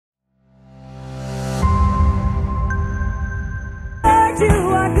you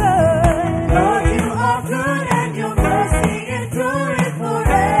are good. Lord, you are good and your mercy endureth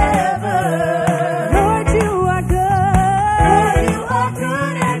forever. Lord, you are good. Lord, you are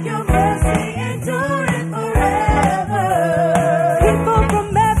good and your mercy endureth forever. People from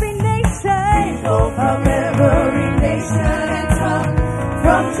every nation, People from every nation and tongue,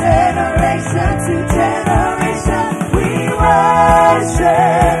 from generation to generation, we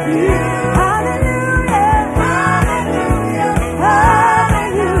worship you. hallelujah, Hallelujah,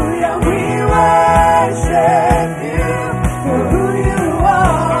 hallelujah, we worship you for who you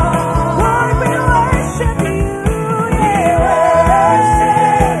are. Lord, we worship you, We yeah.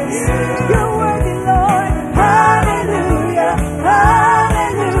 worship you. You're worthy, Lord. Hallelujah,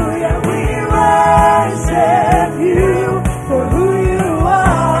 hallelujah, we worship you for who you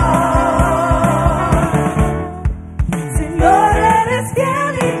are. Señor, eres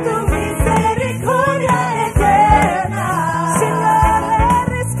fiel y tu misericordia eterna. Señor,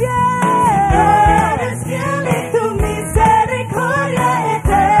 eres fiel. Eres fiel y tu misericordia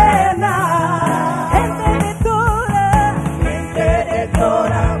eterna. Gente de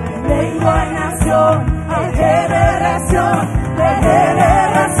toda Lengua y nación, de generación, te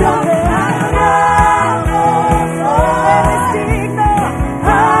adoramos. eres digno.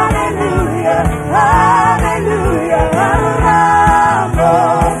 Aleluya, aleluya,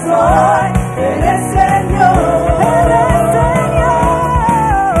 adoramos hoy. Eres Señor,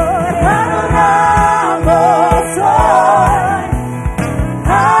 adoramos hoy.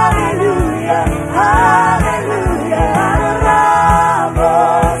 Aleluya, aleluya,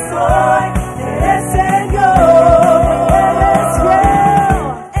 adoramos hoy. Eres Señor,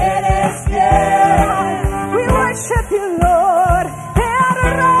 eres fiel. We worship you, Lord. Te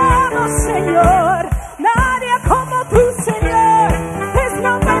adoramos, Señor. Nadie como tú, Señor. There's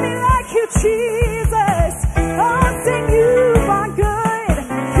nobody like you, Jesus. Oh, sing you are good.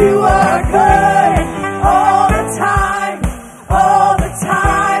 You are good all the time, all the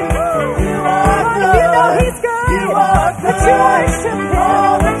time. You are Lord, good. you know He's good. You are But you good worship Him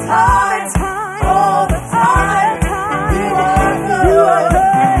all the time, all the time. You are good. You are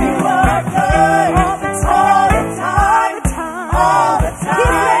good. You are good All the time. all the time, all the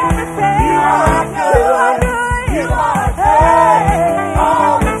time. You are good. You are good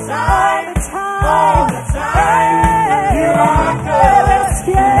all the time, all the time. You are good.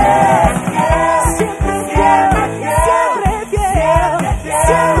 Yes, yes, Siempre siempre fiel, fiel,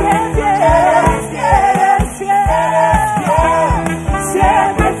 siempre fiel,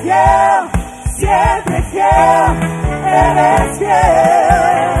 siempre fiel, siempre fiel, eres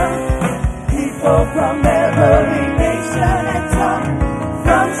fiel. People from every nation and tongue,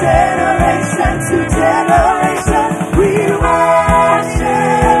 from generation to generation, we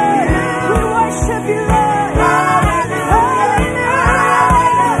worship you. we worship you, Lord.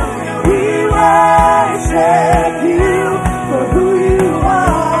 Hallelujah, we worship you for who you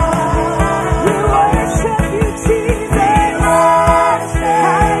are. We worship you, Jesus.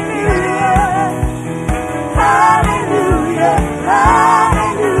 Hallelujah,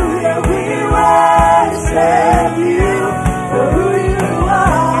 hallelujah, we worship you for who you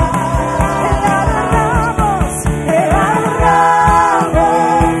are. Te adoramos, hallelujah,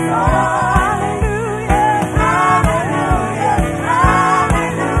 hallelujah, hallelujah,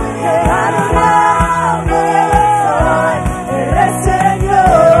 te adoramos, eres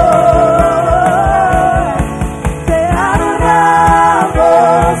Señor. Te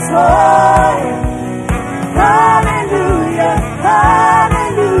adoramos hoy. Aleluya,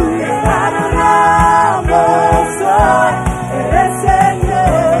 aleluya, adoramos hoy. Eres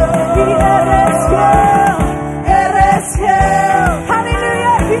Señor y eres fiel, eres fiel.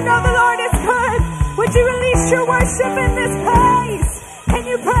 Hallelujah. You know the Lord is good. Would you release your worship in this place? Can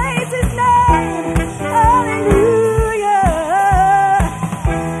you praise His name? Hallelujah.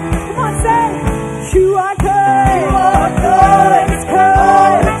 Come on, say, you are good. You are good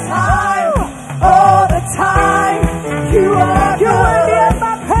all the time, all the time. You are You're good. worthy of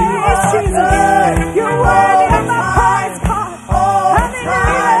my praise, Jesus. You're worthy of my praise, God. All the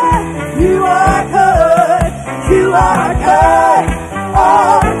Hallelujah. time. You are good. You are good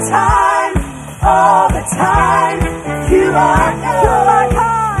all the time, all the time. You are good. You are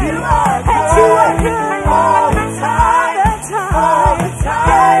God. You are And you are good good all the time, all the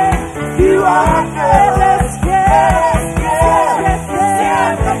time. You are good. Yes, yes, siempre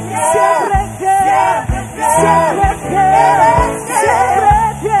fiel, siempre fiel, siempre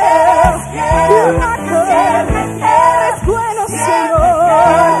fiel, You are good. Eres bueno, Señor.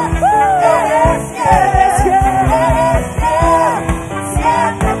 eres fiel,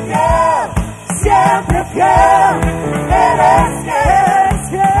 siempre fiel, eres fiel.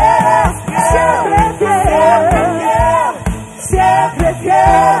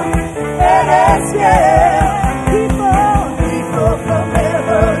 yeah. People from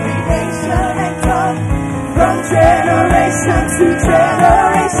every nation and tongue, from generation to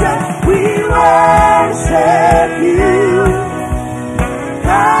generation, we worship you.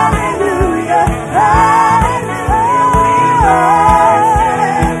 Hallelujah, hallelujah, we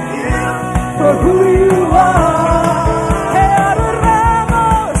worship you for who you are. Te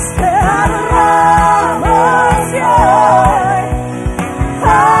adoramos, yeah.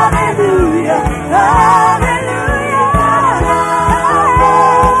 Hallelujah, hallelujah,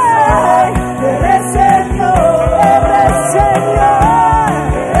 eres Señor, eres Señor,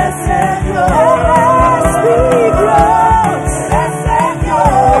 eres Señor, eres mi Dios, eres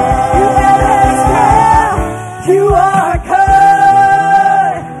Señor, eres God, you are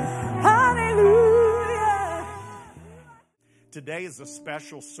good, hallelujah. Today is a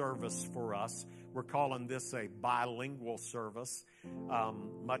special service for us. We're calling this a bilingual service.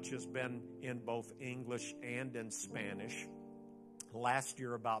 Much has been in both English and in Spanish. Last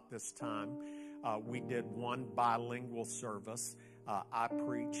year about this time, we did one bilingual service. I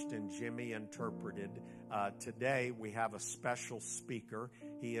preached and Jimmy interpreted. Today we have a special speaker.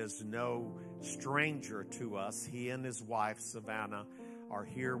 He is no stranger to us. He and his wife, Savannah, are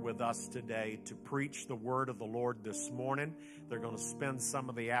here with us today to preach the word of the Lord this morning. They're going to spend some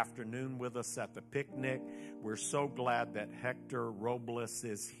of the afternoon with us at the picnic. We're so glad that Hector Robles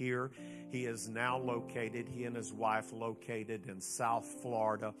is here. He is now located, he and his wife located in South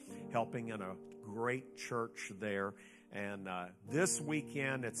Florida, helping in a great church there. And this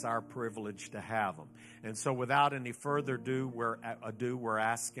weekend, it's our privilege to have them. And so without any further ado, we're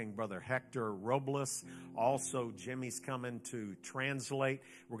asking Brother Hector Robles. Also, Jimmy's coming to translate.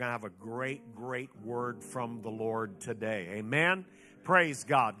 We're going to have a great, great word from the Lord today. Amen? Praise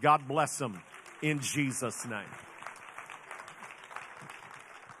God. God bless them in Jesus' name.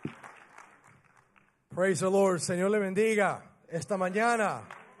 Praise the Lord. Señor le bendiga esta mañana.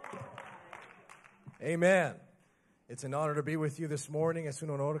 Amen. It's an honor to be with you this morning. Es un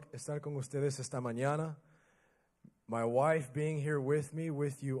honor estar con ustedes esta mañana. My wife being here with me,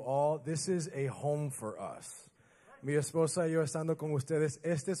 with you all. This is a home for us. Mi esposa y yo estando con ustedes.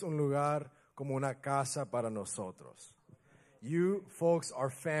 Este es un lugar como una casa para nosotros. You folks are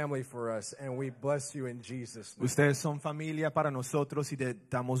family for us, and we bless you in Jesus' name. Ustedes son familia para nosotros y te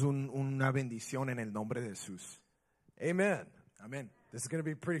damos una bendición en el nombre de Jesús. Amen. Amén. This is going to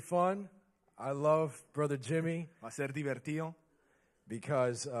be pretty fun. I love Brother Jimmy Va a ser divertido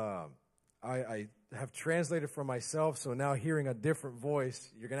because I have translated for myself, so now hearing a different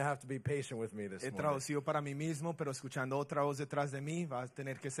voice, you're going to have to be patient with me this He morning. traducido para mí mismo, pero escuchando otra voz detrás de mí, vas a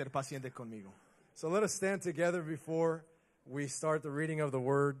tener que ser paciente conmigo. So let us stand together before we start the reading of the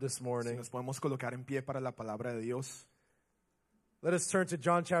Word this Si morning. nos podemos colocar en pie para la palabra de Dios. Let us turn to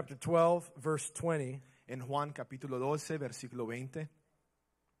John chapter 12, verse 20. En Juan capítulo 12, versículo 20.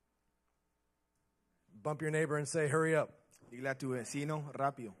 Bump your neighbor and say, hurry up. Dile a tu vecino,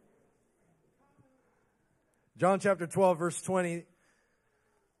 rápido. John chapter 12, verse 20.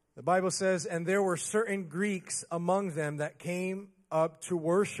 The Bible says, and there were certain Greeks among them that came up to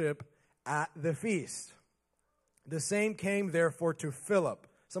worship at the feast. The same came therefore to Philip.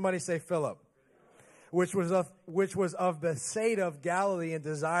 Somebody say Philip. Which was of Bethsaida of Galilee, and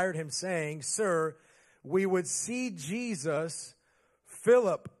desired him, saying, Sir, we would see Jesus.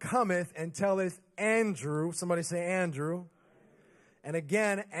 Philip cometh and telleth Andrew. Somebody say Andrew. And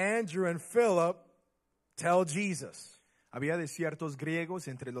again, Andrew and Philip tell Jesus. Había de ciertos griegos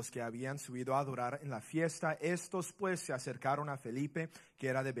entre los que habían subido a adorar en la fiesta. Estos pues se acercaron a Felipe, que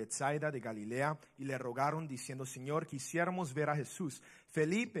era de Bethsaida de Galilea, y le rogaron diciendo, Señor, quisiéramos ver a Jesús.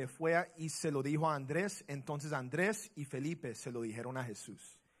 Felipe fue y se lo dijo a Andrés. Entonces Andrés y Felipe se lo dijeron a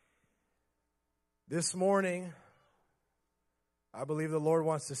Jesús. This morning, I believe the Lord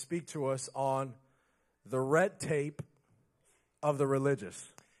wants to speak to us on the red tape of the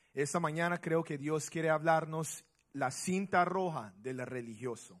religious. Esta mañana creo que Dios quiere hablarnos la cinta roja del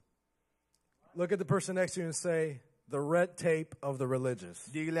religioso. Look at the person next to you and say, the red tape of the religious.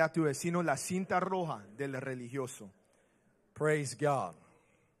 Dígale a tu vecino la cinta roja del religioso. Praise God.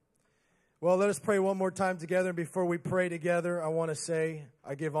 Well, let us pray one more time together. And before we pray together, I want to say,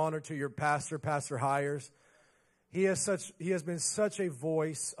 I give honor to your pastor, Pastor Hires. He has been such a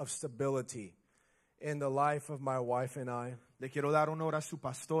voice of stability in the life of my wife and I. Le quiero dar honor a su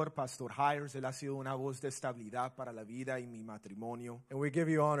pastor, Pastor Hires. Él ha sido una voz de estabilidad para la vida y mi matrimonio. And we give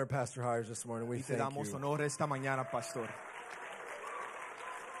you honor, Pastor Hires, this morning. We Y te thank damos you. honor esta mañana, pastor.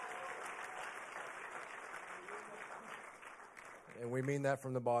 And we mean that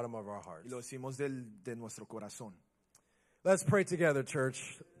from the bottom of our Y hearts. lo decimos de nuestro corazón. Let's pray together,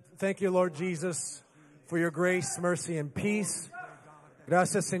 church. Thank you, Lord Jesus, for your grace, mercy, and peace.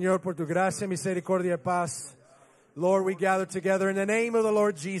 Gracias, Señor, por tu gracia, misericordia, paz. Lord, we gather together in the name of the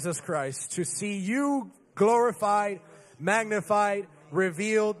Lord Jesus Christ to see you glorified, magnified,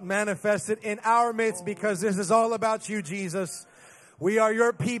 revealed, manifested in our midst, because this is all about you, Jesus. We are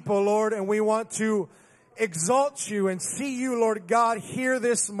your people, Lord, and we want to exalt you and see you, Lord God, here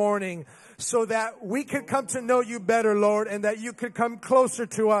this morning, so that we could come to know you better, Lord, and that you could come closer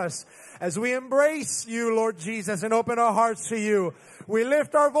to us. As we embrace you, Lord Jesus, and open our hearts to you, we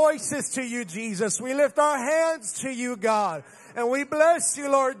lift our voices to you, Jesus. We lift our hands to you, God. And we bless you,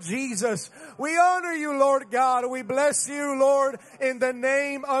 Lord Jesus. We honor you, Lord God. We bless you, Lord, in the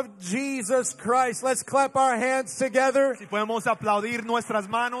name of Jesus Christ. Let's clap our hands together. Si podemos aplaudir nuestras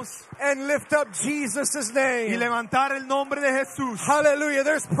manos and lift up Jesus' name. Y levantar el nombre de Jesús. Hallelujah.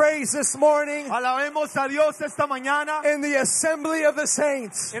 There's praise this morning. Alabemos a Dios esta mañana. In the assembly of the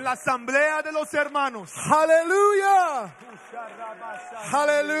saints. En la asamblea de los hermanos. Hallelujah.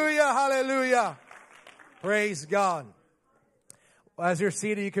 Hallelujah. Hallelujah. Praise God. As you're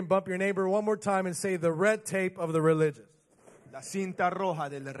seated, you can bump your neighbor one more time and say, the red tape of the religious. La cinta roja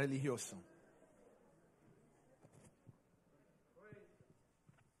del religioso.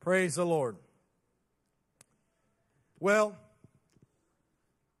 Praise the Lord. Well,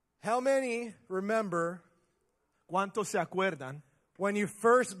 how many remember ¿Cuántos se acuerdan when you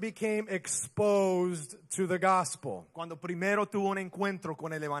first became exposed to the gospel? cuando primero tuvo un encuentro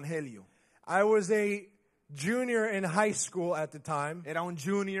con el evangelio? I was a junior in high school at the time. Era un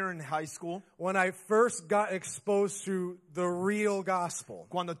junior in high school. When I first got exposed to the real gospel.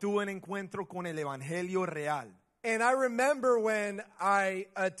 Cuando tuve un encuentro con el evangelio real. And I remember when I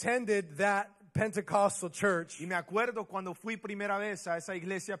attended that Pentecostal church. Y me acuerdo cuando fui primera vez a esa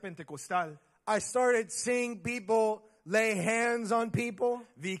iglesia pentecostal. I started seeing people lay hands on people.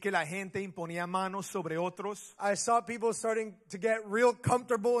 Vi que la gente imponía manos sobre otros. I saw people starting to get real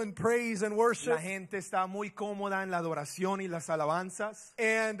comfortable in praise and worship. La gente estaba muy cómoda en la adoración y las alabanzas.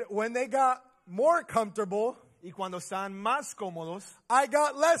 And when they got more comfortable, y cuando estaban más cómodos, I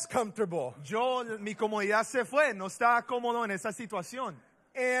got less comfortable. Mi comodidad se fue, no estaba cómodo en esa situación.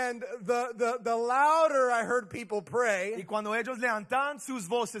 And the louder I heard people pray, y cuando ellos levantaban sus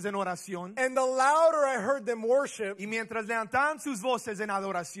voces en oración, and the louder I heard them worship, y mientras levantaban sus voces en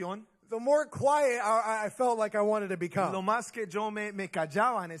adoración, the more quiet I felt like I wanted to become. Lo más que yo me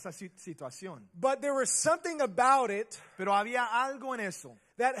callaba en esa situación. But there was something about it, pero había algo en eso,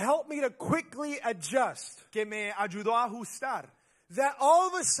 that helped me to quickly adjust. Que me ayudó a ajustar. That all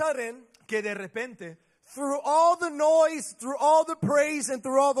of a sudden, que de repente, through all the noise, through all the praise, and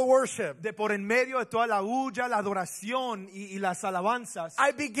through all the worship, de por en medio de toda la bulla, la adoración y las alabanzas,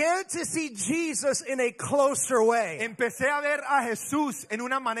 I began to see Jesus in a closer way. Empecé a ver a Jesús en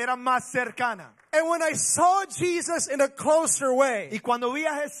una manera más cercana. And when I saw Jesus in a closer way, y cuando vi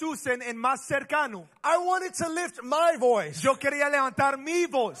a Jesús en más cercano, I wanted to lift my voice. Yo quería levantar mi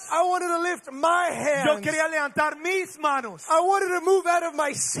voz. I wanted to lift my hands. Yo quería levantar mis manos. I wanted to move out of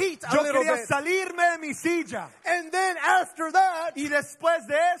my seat a little bit. Yo quería salirme de mi silla. And then after that, y después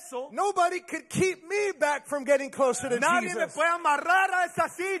de eso, nobody could keep me back from getting closer to nadie Jesus. me puede amarrar a esa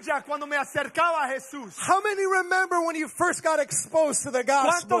silla cuando me acercaba a Jesús. How many remember when you first got exposed to the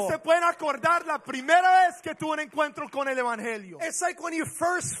gospel? ¿Cuántos se pueden acordar la primera vez que tuve un encuentro con el evangelio? It's like when you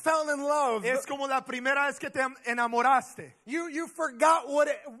first fell in love. Es como la primera vez que te enamoraste. You forgot what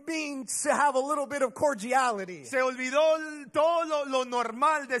it means to have a little bit of cordiality. Se olvidó todo lo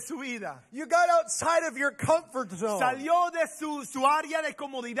normal de su vida. You got outside of your comfort zone. Salió de su área de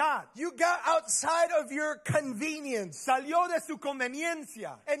comodidad. You got outside of your convenience. Salió de su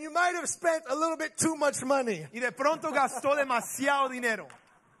conveniencia. And you might have spent a little bit too much money. Y de pronto gastó demasiado dinero.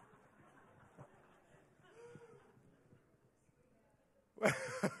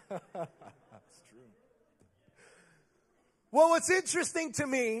 Well, what's interesting to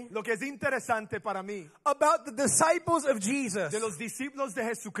me, lo que es interesante para mí, about the disciples of Jesus, de los discípulos de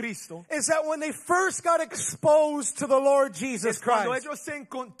Jesucristo, is that when they first got exposed to the Lord Jesus Christ, cuando ellos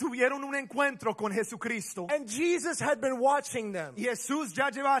tuvieron un encuentro con Jesucristo, and Jesus had been watching them, y Jesús ya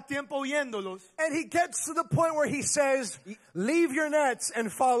llevaba tiempo viéndolos, and he gets to the point where he says, "Leave your nets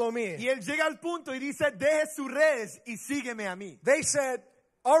and follow me." Y él llega al punto y dice, deje sus redes y sígueme a mí. They said,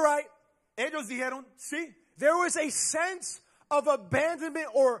 "All right." Ellos dijeron, sí. There was a sense of abandonment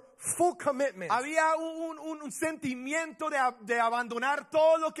or full commitment. Había un sentimiento de abandonar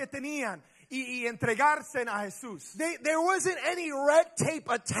todo lo que tenían y entregarse a Jesús. There wasn't any red tape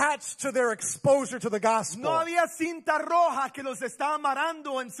attached to their exposure to the gospel. No había cinta roja que los estaba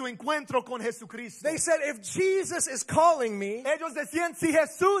amarrando en su encuentro con Jesucristo. They said, if Jesus is calling me, Ellos decían, si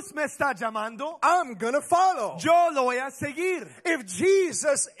Jesús me está llamando, I'm going to follow. yo lo voy a seguir. If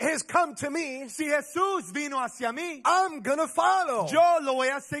Jesus has come to me, Si Jesús vino hacia mí, I'm going to follow. yo lo voy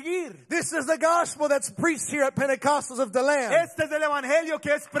a seguir. This is the gospel that's preached here at Pentecostals of the Lamb. Este es el evangelio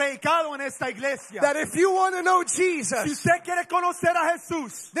que es predicado en esta iglesia. That if you want to know Si Jesus, usted quiere conocer a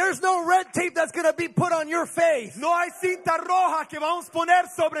Jesús, there's no red tape that's going to be put on your faith. no hay cinta roja que vamos a poner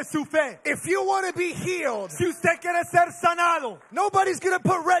sobre su fe. If you want to be healed, Si usted quiere ser sanado, nobody's going to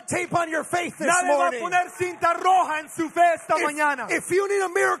put red tape on your faith this nadie va a morning. poner cinta roja en su fe esta mañana. If you need a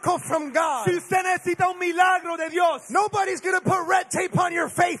miracle from God, Si usted necesita un milagro de Dios, nobody's going to put red tape on your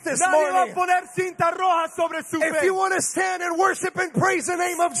faith this nadie va a morning. poner cinta roja sobre su If fe. you want to stand and worship and praise the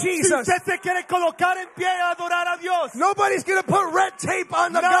name of Si Jesus, usted se quiere colocar en pie y adorar a Dios, nobody's going to put red tape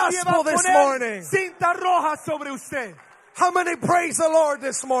on the nadie va gospel a this poner morning. cinta roja sobre usted. How many praise the Lord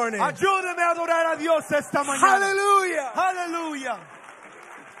this morning? Ayúdeme a adorar a Dios esta mañana. Hallelujah. Aleluya.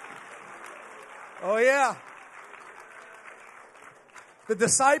 Oh, yeah. The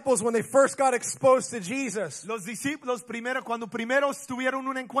disciples, when they first got exposed to Jesus, Los discípulos cuando primero tuvieron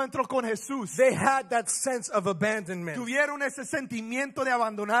un encuentro con Jesús, they had that sense of abandonment. tuvieron ese sentimiento de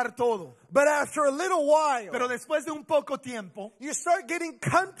abandonar todo. But after a little while, Pero después de un poco tiempo, you start getting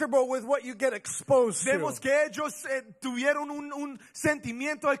comfortable with what you get exposed to. vemos que ellos tuvieron un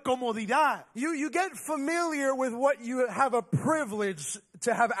sentimiento de comodidad. You get familiar with what you have a privilege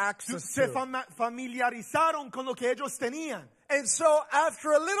to have access Se to. familiarizaron con lo que ellos tenían. And so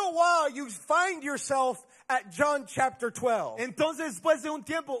after a little while, you find yourself at John chapter 12. Entonces, después de un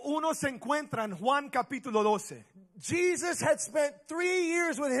tiempo, uno se encuentra en Juan capítulo 12. Jesus had spent 3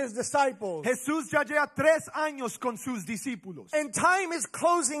 years with his disciples. Jesús ya lleva 3 años con sus discípulos. And time is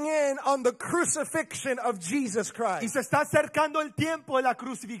closing in on the crucifixion of Jesus Y Christ. se está acercando el tiempo de la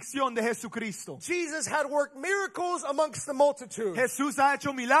crucifixión de Jesucristo. Jesus had worked miracles amongst the multitude. Jesús ha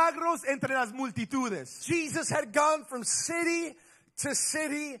hecho milagros entre las multitudes. Jesus had gone from city to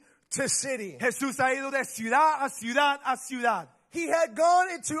city to city. Jesús ha ido de ciudad a ciudad a ciudad. He had gone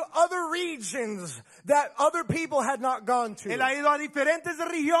into other regions that other people had not gone to. Él ha ido a diferentes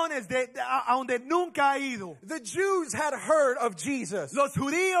regiones a donde nunca ha ido. The Jews had heard of Jesus. Los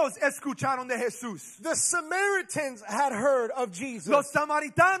judíos escucharon de Jesús. The Samaritans had heard of Jesus. Los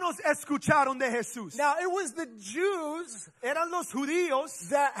samaritanos escucharon de Jesús. Now, it was the Jews Eran los judíos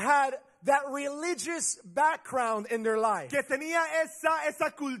that had that religious background in their life. que tenía esa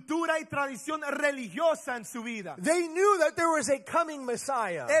cultura y tradición religiosa en su vida. They knew that there was a coming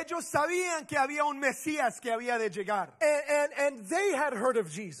Messiah. Ellos sabían que había un Mesías que había de llegar. And they had heard of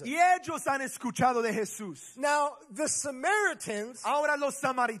Jesus. Y ellos han escuchado de Jesús. Now, the Samaritans, Ahora los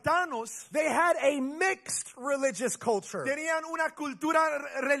samaritanos they had a mixed religious culture. tenían una cultura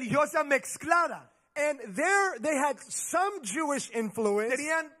religiosa mezclada. And there they had some Jewish influence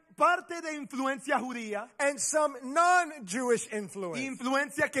Tenían parte de influencia judía and some non-Jewish y influence.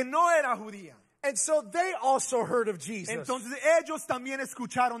 influencia que no era judía. And so they also heard of Jesus. Entonces ellos también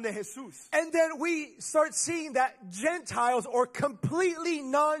escucharon de Jesús. And then we start seeing that Gentiles or completely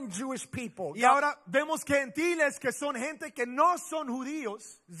non-Jewish people, Y ahora vemos que gentiles, que son gente que no son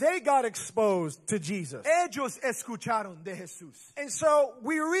judíos, they got exposed to Jesus. ellos escucharon de Jesús. And so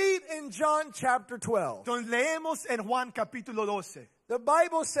we read in John chapter 12. Entonces leemos en Juan capítulo 12. The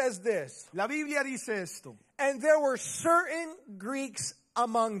Bible says this, La Biblia dice esto. and there were certain Greeks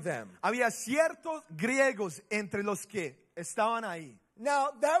among them. Había ciertos griegos entre los que estaban ahí. Now,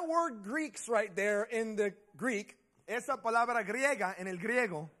 that word Greeks right there in the Greek, Esa palabra griega en el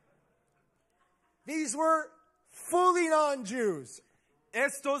griego, these were fully non-Jews,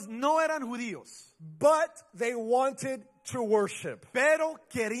 estos no eran judíos, but they wanted to worship. pero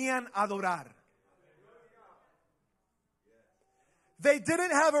querían adorar. They didn't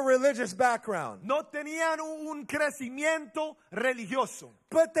have a religious background, No tenían un crecimiento religioso,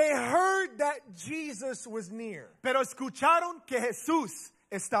 but they heard that Jesus was near. pero escucharon que Jesús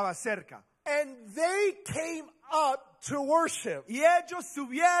estaba cerca. And they came up to worship. Y ellos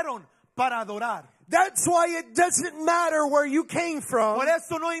subieron para adorar. That's why it doesn't matter where you came from. Por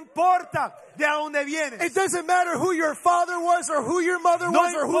eso no importa de a dónde vienes. It doesn't matter who your father was or who your mother No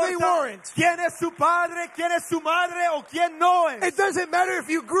was or who they importa weren't. quién es su padre, quién es su madre o quién no es. It doesn't matter if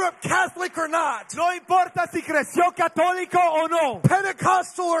you grew up Catholic or not, No importa si creció católico o no,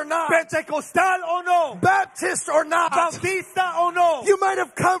 Pentecostal or not, pentecostal o no, Baptist or not. bautista o no. You might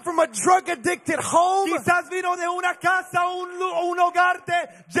have come from a drug-addicted home. Quizás vino de una casa o un hogar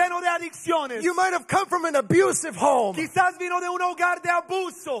lleno de adicciones. You might have come from an abusive home. Quizás vino de un hogar de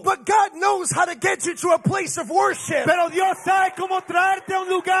abuso. But God knows how to get you to a place of worship. Pero Dios sabe cómo traerte a un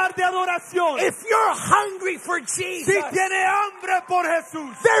lugar de adoración. If you're hungry for Jesus, Si tiene hambre por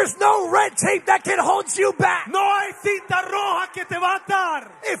Jesús, there's no red tape that can hold you back. no hay cinta roja que te va a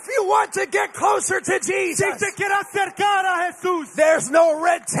atar. If you want to get closer to Si Jesus, te quieres acercar a Jesús, there's no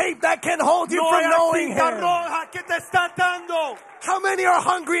red tape that can hold you no from hay knowing cinta Him. roja que te está atando. How many are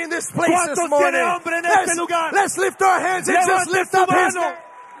hungry in this place this ¿Cuántos morning? tienen hambre en este lugar? Let's lift our hands and just Levante lift su up His mano. name.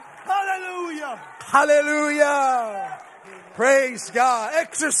 Aleluya. Hallelujah. Praise God.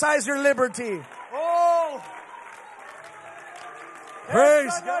 Exercise your liberty. Oh.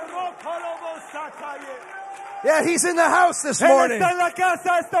 Praise God. Yeah, He's in the house this Él morning. está en la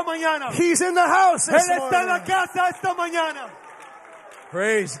casa esta mañana. He's in the house this Él está en la morning. casa esta mañana.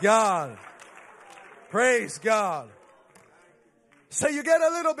 Praise God. Praise God. So you get a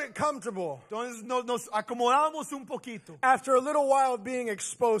little bit comfortable Entonces nos acomodamos un poquito. after a little while of being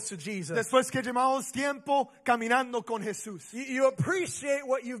exposed to Jesus. Después que llevamos tiempo caminando con Jesús. You appreciate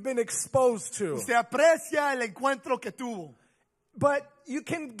what you've been exposed to. Se aprecia el encuentro que tuvo. But you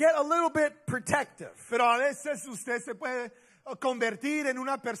can get a little bit protective. Pero a veces usted se puede convertir en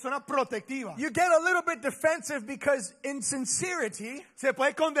una persona protectiva. You get a little bit defensive because in sincerity, Se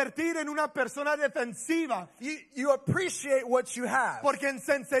puede convertir en una persona defensiva. you appreciate what you have. Porque en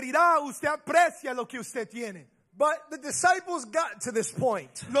sinceridad usted aprecia lo que usted tiene. But the disciples got to this point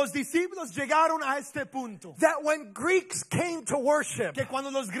Los discípulos llegaron a este punto. that when Greeks came to worship, Que cuando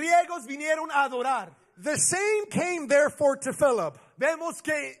los griegos vinieron a adorar, the same came therefore to Philip, vemos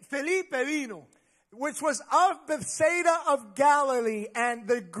que Felipe vino, which was of Bethsaida of Galilee, and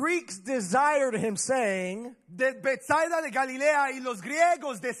the Greeks desired him, saying, de Betsaida de Galilea, y los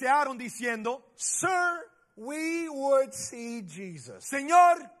griegos desearon diciendo, Sir, we would see Jesus.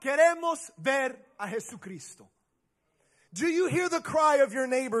 Señor, queremos ver a Jesucristo. Do you hear the cry of your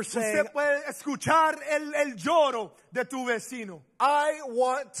neighbor saying, Usted puede escuchar el lloro de tu vecino I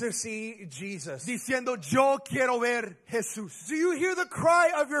want to see Jesus? diciendo, yo quiero ver Jesús. Do you hear the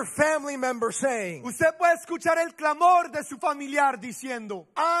cry of your family member saying, Usted puede escuchar el clamor de su familiar diciendo,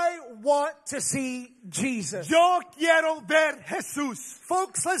 I want to see Jesus? yo quiero ver Jesús.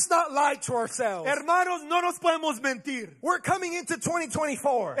 Folks, let's not lie to ourselves. Hermanos, no nos podemos mentir. We're coming into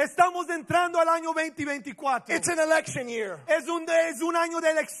 2024. Estamos entrando al año 2024. It's an election year. Es un año de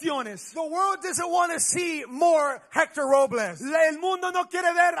elecciones. The world doesn't want to see more Hector Robles. El mundo no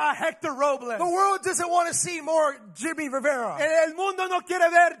quiere ver a Hector Robles. The world doesn't want to see more Jimmy Rivera. El mundo no quiere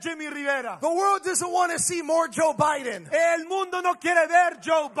ver Jimmy Rivera. The world doesn't want to see more Joe Biden. El mundo no quiere ver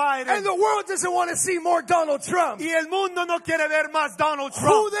Joe Biden. And the world doesn't want to see more Donald Trump. Y el mundo no quiere ver más Donald Who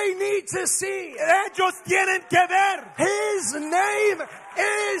Trump. they need to see, Ellos tienen que ver. His name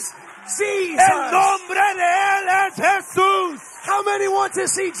is Jesus. El nombre de Él es Jesús. How many want to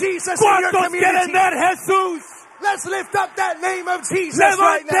see Jesus in your ¿Cuántos quieren community? ver Jesús? Let's lift up that name of Jesus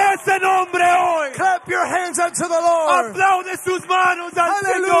right Levante now. ese nombre hoy. Clap your hands unto the Lord. Aplaude sus manos al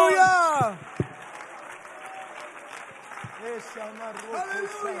Señor. Hallelujah.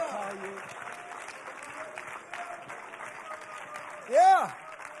 Yeah.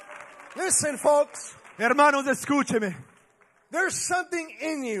 Listen, folks. Hermanos, escúcheme. There's something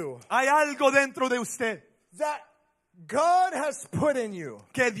in you Hay algo dentro de usted that God has put in you,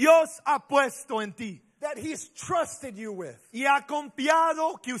 que Dios ha puesto en ti that He's trusted you with. y ha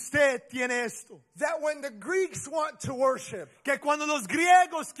confiado que usted tiene esto. That when the Greeks want to worship, Que cuando los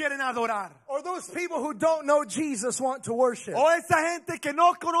griegos quieren adorar, or those people who don't know Jesus want to worship, o esa gente que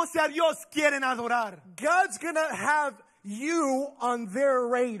no conoce a Dios quieren adorar, God's gonna have you on their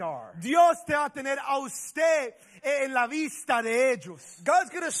radar. Dios te va a tener a usted en la vista de ellos. God's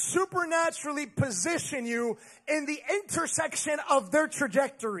gonna supernaturally position you in the intersection of their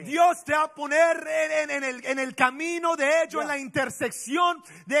trajectory. Dios te va a poner en el camino de ellos, Yeah. en la intersección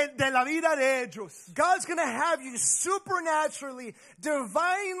de la vida de ellos. God's gonna have you supernaturally,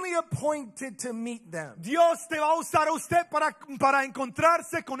 divinely appointed to meet them. Dios te va a usar a usted para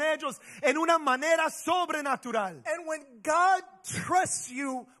encontrarse con ellos en una manera sobrenatural. And when God trusts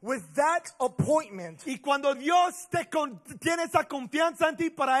you with that appointment, Y cuando Dios tiene esa confianza en ti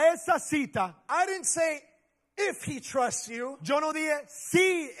para esa cita, I didn't say if he trusts you. Yo no dije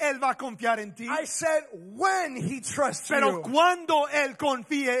si él va a confiar en ti, I said when he trusts pero you. cuando él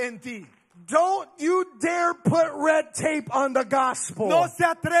confíe en ti. Don't you dare put red tape on the gospel. No se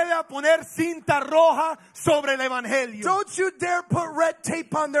atreve a poner cinta roja sobre el evangelio. Don't you dare put red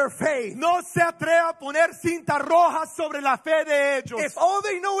tape on their faith. No se atreve a poner cinta roja sobre la fe de ellos. If all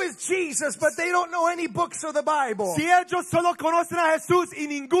they know is Jesus, but they don't know any books of the Bible, Si ellos solo conocen a Jesús y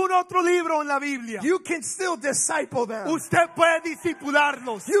ningún otro libro en la Biblia, you can still disciple them. usted puede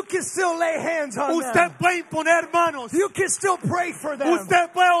discipularlos. You can still lay hands on Usted them. puede imponer manos. You can still pray for them.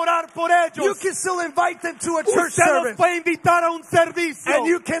 Usted puede orar por ellos. You can still invite them to a church Usted los service. puede invitar a un servicio. And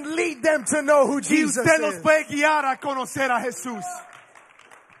you can lead them to know who Y Jesus usted los is. puede guiar a conocer a Jesús.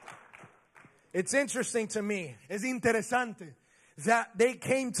 It's interesting to me Es interesante that they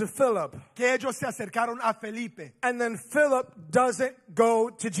came to Philip, que ellos se acercaron a Felipe. and then Philip doesn't go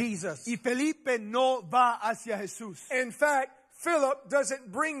to Jesus. Y Felipe no va hacia Jesús. In fact, Philip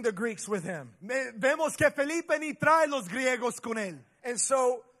doesn't bring the Greeks with him. Vemos que Felipe ni trae los griegos con él. And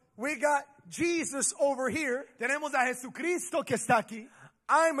so we got Jesus over here. Tenemos a Jesucristo que está aquí.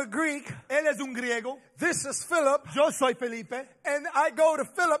 I'm a Greek. Él es un griego. This is Philip. Yo soy Felipe. And I go to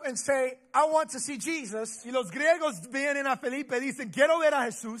Philip and say, I want to see Jesus. Y los griegos vienen a Felipe y dicen, quiero ver a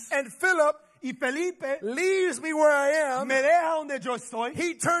Jesús. And Philip Y Felipe leaves me where I am. me deja donde yo estoy.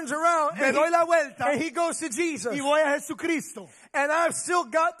 He turns around Me doy la vuelta and he goes to Jesus. y voy a Jesucristo. And I've still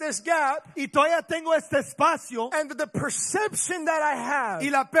got this gap. Y todavía tengo este espacio. And the perception that I have Y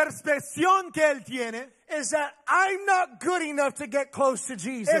la percepción que él tiene is that I'm not good enough to get close to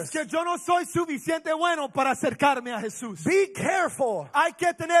Jesus. es que yo no soy suficiente bueno para acercarme a Jesús. Be careful Hay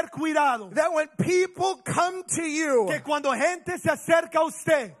que tener cuidado that when people come to you que cuando gente se acerca a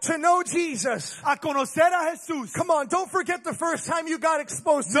usted to know Jesus, a conocer a Jesús, come on, don't forget the first time you got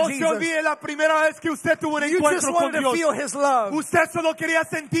exposed to no se Jesus. olvide la primera vez que usted tuvo un You just encuentro con wanted to Dios. feel His love. Usted solo quería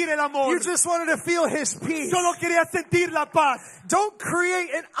sentir el amor. You just wanted to feel His peace. Solo quería sentir la paz. Don't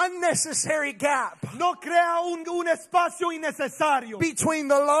create an unnecessary gap No crea un espacio innecesario between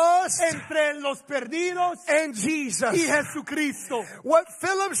the lost entre los perdidos and y Jesus. Jesucristo. What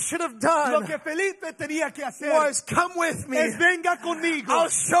Philip should have Lo done que Felipe tenía que hacer was come with me. es venga conmigo. I'll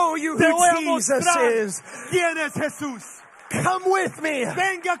show you Te voy a who Jesus mostrar is. quién es Jesús. Come with me.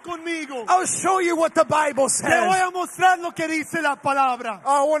 Venga conmigo. I'll show you what the Bible Te voy says. a mostrar lo que dice la palabra.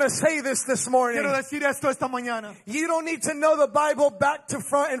 I want to say this morning. Quiero decir esto esta mañana. You don't need to know the Bible back to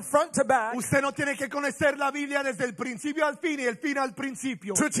front and front to back Usted no tiene que conocer la Biblia desde el principio al fin y el fin al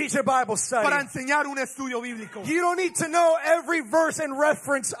principio to teach a Bible study. para enseñar un estudio bíblico. You don't need to know every verse and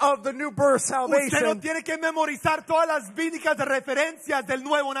reference of the new birth Usted no salvation, tiene que memorizar todas las bíblicas de referencias del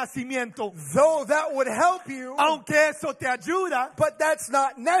nuevo nacimiento. though that would help you, Aunque eso te ayuda, but that's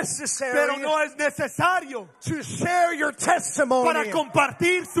not necessary pero no es necesario to share your testimony. para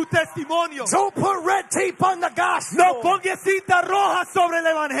compartir su testimonio. Don't put red tape on the gospel. No ponga cinta roja sobre el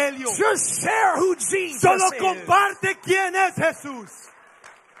evangelio. Just share who Jesus Solo is. comparte quién es Jesús.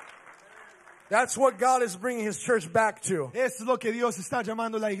 That's what God is bringing His church back to. Es lo que Dios está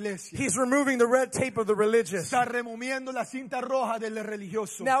llamando la iglesia. He's removing the red tape of the religious. Está removiendo la cinta roja del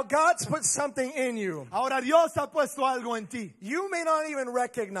religioso. Now God's put something in you. Ahora Dios ha puesto algo en ti. You may not even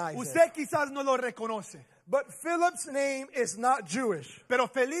recognize it. Usted quizás no lo reconoce. But Philip's name is not Jewish. Pero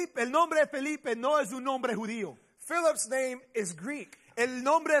Felipe, el nombre de Felipe no es un nombre judío. Philip's name is Greek. El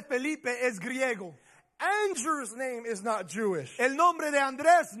nombre de Felipe es griego. Andrew's name is not Jewish, El nombre de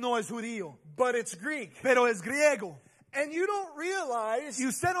Andrés no es judío, but it's Greek. pero es griego. And you don't realize Y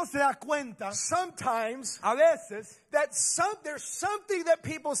usted no se da cuenta sometimes a veces that there's something that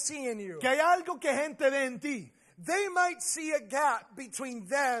people see in you. que hay algo que gente ve en ti. They might see a gap between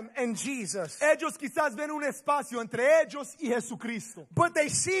them and Jesus, Ellos quizás ven un espacio entre ellos y Jesucristo. but they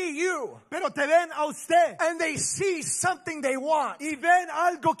see you Pero te ven a usted and they see something they want. y ven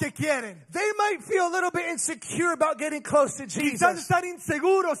algo que quieren. They might feel a little bit insecure about getting close to Quizás Jesus. están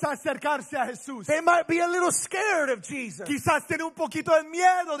inseguros a acercarse a Jesús. They might be a little scared of Jesus. Quizás tienen un poquito de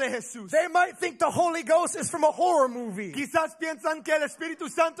miedo de Jesús. They might think the Holy Ghost is from a horror movie. Quizás piensan que el Espíritu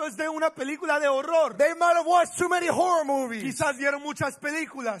Santo es de una película de horror. They might have watched too many horror movies. Quizás vieron muchas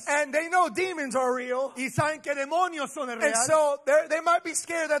películas And they know demons are real. y saben que demonios son And reales. so they might be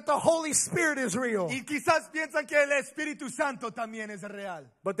scared that the Holy Spirit is real. Y quizás piensan que el Espíritu Santo también es real.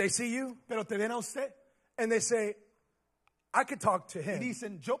 But they see you Pero te ven a usted and they say, I could talk to y him.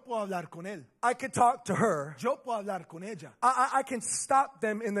 dicen, yo puedo hablar con él. I could talk to her. Yo puedo hablar con ella. I can stop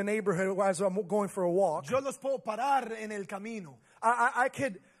them in the neighborhood as I'm going for a walk. Yo los puedo parar en el camino. I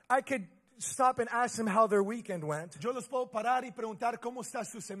could stop and ask them how their weekend went. Yo los puedo parar y preguntar cómo está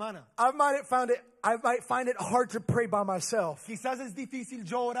su semana. I might find it hard to pray by myself, Quizás es difícil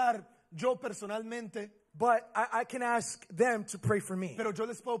yo orar, yo personalmente, but I can ask them to pray for me. pero yo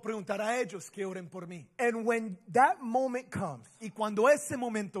les puedo preguntar a ellos que oren por mí. And when that moment comes, Y cuando ese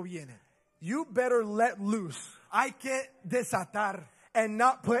momento viene, you better let loose hay que desatar and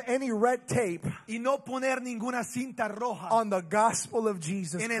not put any red tape y no poner ninguna cinta roja on the gospel of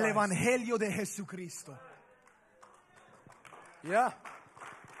Jesus en el Christ. evangelio de Jesucristo. Yeah.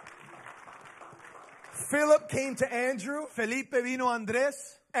 Philip came to Andrew, Felipe vino a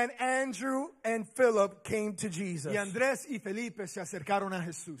Andrés and Andrew and Philip came to Jesus. y Andrés y Felipe se acercaron a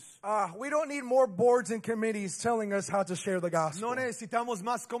Jesús. We don't need more boards and committees telling us how to share the gospel. No necesitamos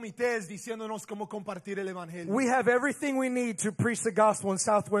más comités diciéndonos cómo compartir el evangelio. We have everything we need to preach the gospel in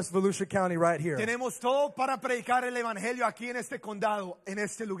Southwest Volusia County right here. Tenemos todo para predicar el evangelio aquí en este condado, en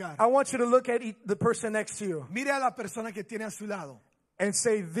este lugar. I want you to look at the person next to you Mire a la persona que tiene a su lado and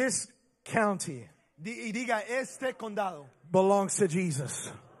say, this county y diga, este condado belongs to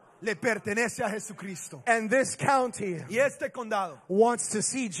Jesus. le pertenece a Jesucristo. And this county Y este condado wants to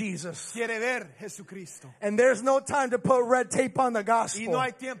see Jesus. quiere ver Jesucristo. And there's no time to put red tape on the Y gospel. no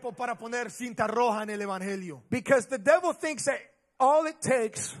hay tiempo para poner cinta roja en el evangelio. Because the devil thinks that all it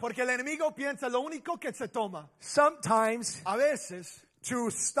takes Porque el enemigo piensa, lo único que se toma sometimes a veces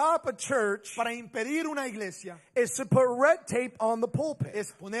to stop a church para impedir una iglesia is to put red tape on the pulpit.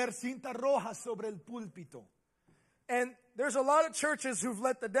 es poner cinta roja sobre el púlpito. And there's a lot of churches who've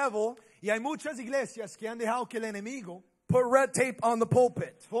let the devil Y hay muchas iglesias que han dejado que el enemigo put red tape on the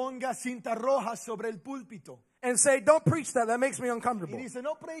pulpit ponga cinta roja sobre el púlpito. and say, don't preach that. That makes me Y uncomfortable. dice,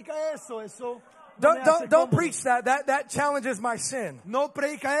 no predica eso, eso no me hace Don't cómodo. preach that. That challenges my sin. No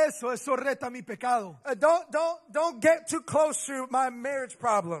predica eso, eso reta mi pecado. Don't get too close to my marriage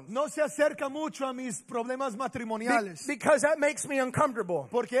problems No se acerca mucho a mis problemas matrimoniales, because that makes me uncomfortable.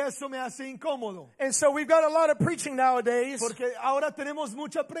 porque eso me hace incómodo. And so we've got a lot of preaching nowadays Porque ahora tenemos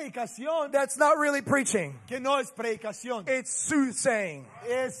mucha predicación that's not really preaching. que no es predicación. It's soothsaying.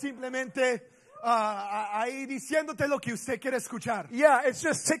 Es simplemente ahí diciéndote lo que usted quiere escuchar. Yeah, it's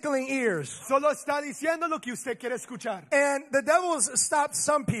just tickling ears. Solo está diciendo lo que usted quiere escuchar. And the devil's stopped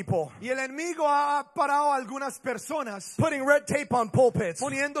some people Y el enemigo ha parado a algunas personas putting red tape on pulpits.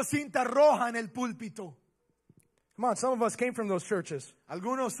 poniendo cinta roja en el púlpito. Come on, some of us came from those churches.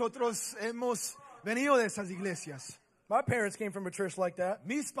 Algunos otros hemos venido de esas iglesias. My parents came from a church like that.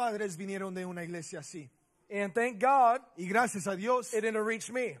 Mis padres vinieron de una iglesia así. And thank God Y gracias a Dios it didn't reach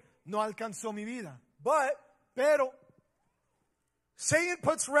me. no alcanzó mi vida. But Pero Satan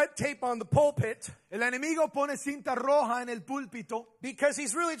puts red tape on the pulpit el enemigo pone cinta roja en el púlpito because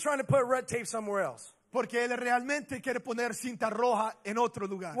he's really trying to put red tape somewhere else. porque él realmente quiere poner cinta roja en otro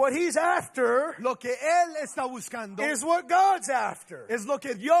lugar. What he's after Lo que él está buscando is what God's after. es lo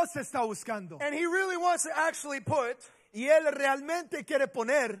que Dios está buscando. And he really wants to actually put Y él realmente quiere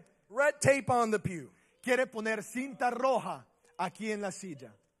poner tape on the pew. cinta roja aquí en la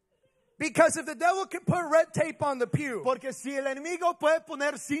silla. Because if the devil can put red tape on the pew Porque si el enemigo puede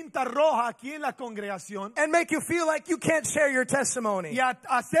poner cinta roja aquí en la congregación and make you feel like you can't share your testimony y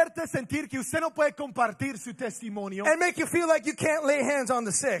hacerte sentir que usted no puede compartir su testimonio and make you feel like you can't lay hands on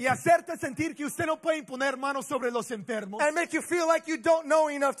the sick y hacerte sentir que usted no puede imponer manos sobre los enfermos and make you feel like you don't know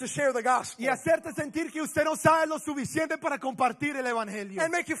enough to share the gospel y hacerte sentir que usted no sabe lo suficiente para compartir el evangelio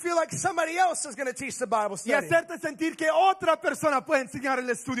and make you feel like somebody else is going to teach the Bible y study hacerte sentir que otra persona puede enseñar el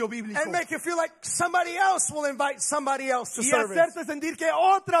estudio bíblico and make you feel like somebody else will invite somebody else to y service. hacerte sentir que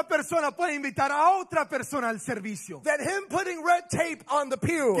otra persona puede invitar a otra persona al servicio. That him putting red tape on the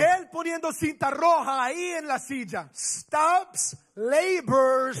pew Que él poniendo cinta roja ahí en la silla stops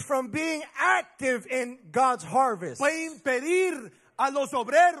laborers from being active in God's harvest. puede impedir a los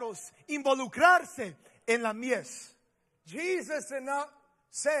obreros involucrarse en la mies. Jesus did not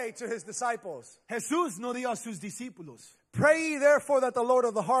say to his disciples, Jesús no dijo a sus discípulos, pray ye therefore that the Lord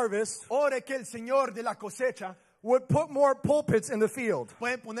of the harvest ore que el Señor de la cosecha would put more pulpits in the field.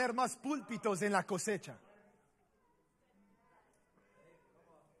 puede poner más púlpitos en la cosecha.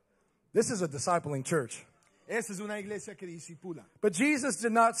 This is a discipling church. Esa es una iglesia que discipula. But Jesus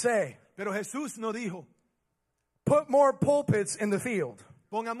did not say, Pero Jesús no dijo, put more pulpits in the field.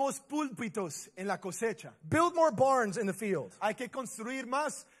 pongamos púlpitos en la cosecha. Build more barns in the field. Hay que construir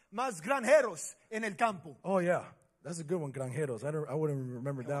más granjeros en el campo. Oh yeah, that's a good one, granjeros. I wouldn't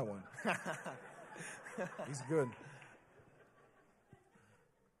remember that one. He's good.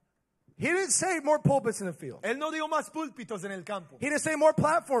 He didn't say more pulpits in the field. Él no dio más púlpitos en el campo. He didn't say more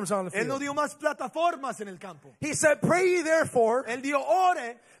platforms on the Él no field. dio más plataformas en el campo. He said, pray ye therefore Él dio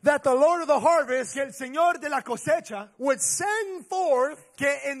ore that the Lord of the harvest que el Señor de la cosecha would send forth, que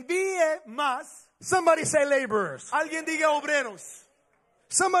envíe más. somebody say laborers. Alguien diga obreros.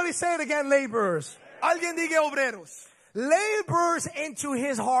 Somebody say it again, laborers. Alguien diga obreros. Laborers into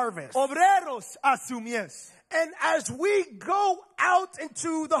his harvest. Obreros a su mies. And as we go out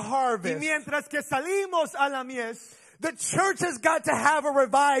into the Y harvest, mientras que salimos a la mies, the church has got to have a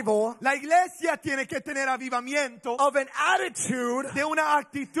revival la iglesia tiene que tener avivamiento of an attitude. de una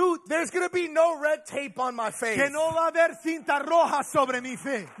actitud There's going to be no red tape on my face. que no va a haber cinta roja sobre mi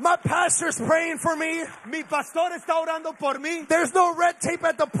fe. My pastor's praying for me. Mi pastor está orando por mí. There's no red tape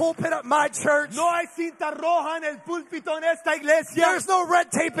at the pulpit at my church. No hay cinta roja en el púlpito en esta iglesia. There's no red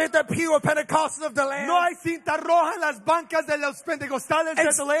tape at the pew of Pentecostals of the land. No hay cinta roja en las bancas de los pentecostales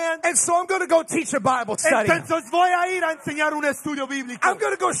de the land. And so I'm going to go teach a Bible study. Entonces voy a ir a enseñar un estudio bíblico. I'm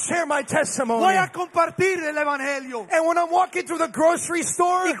going to go share my testimony. Voy a compartir el evangelio. And when I'm walking through the grocery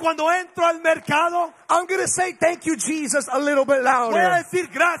store, Y cuando entro al mercado, I'm going to say thank you, Jesus, a little bit voy a louder. decir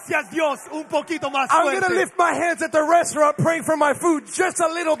gracias Dios un poquito más I'm going to fuerte. lift my hands at the restaurant praying for my food just a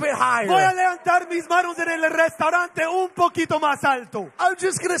little bit Voy a higher. levantar mis manos en el restaurante un poquito más alto. I'm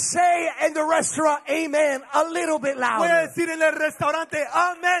just going to say in the restaurant, amen, a little bit Voy a louder. decir en el restaurante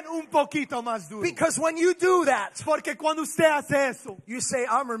amén un poquito más duro. Because when you do that, Porque cuando usted hace eso, you say,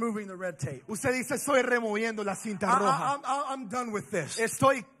 I'm removing the red tape. usted dice estoy removiendo la cinta roja. I'm done with this.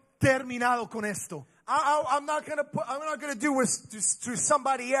 Estoy terminado con esto. I'm not going to do to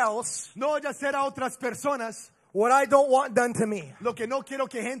somebody else No voy a hacer a otras personas what I don't want done to me. lo que no quiero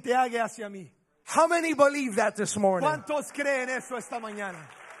que gente haga hacia mí. How many believe that this morning? ¿Cuántos creen eso esta mañana?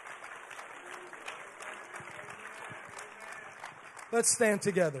 Let's stand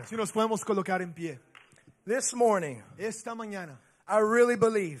together. Si nos podemos colocar en pie. This morning, Esta mañana I really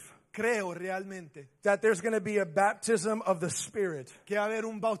believe creo realmente that there's going to be a baptism of the Spirit que va a haber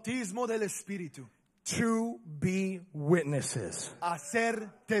un bautismo del Espíritu to be witnesses. a ser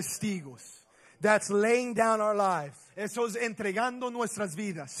testigos. That's laying down our lives Eso es entregando nuestras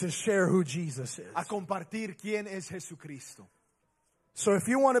vidas to share who Jesus is. a compartir quién es Jesucristo. So if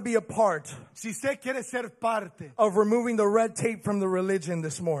you want to be a part Si usted quiere ser parte of removing the red tape from the religion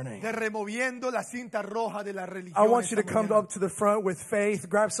this morning, de removiendo la cinta roja de la religión, I want you to esta come mañana, up to the front with faith.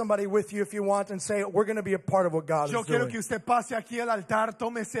 Grab somebody with you if you want and say, we're going to be a part of what God yo is quiero doing. que usted pase aquí al altar,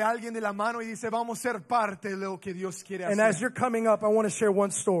 tómese a alguien de la mano y dice, vamos a ser parte de lo que Dios quiere And hacer. as you're coming up, I want to share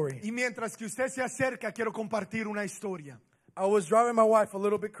one story. Y mientras que usted se acerca, quiero compartir una historia. I was driving my wife a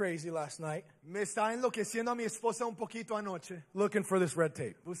little bit crazy last night Me está enloqueciendo a mi esposa un poquito anoche, looking for this red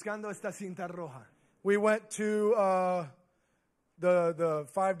tape. buscando esta cinta roja. We went to the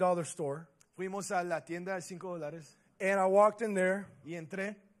 $5 store, Fuimos a la tienda de $5 and I walked in there, y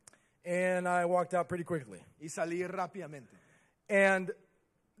entré and I walked out pretty quickly. y salí rápidamente. And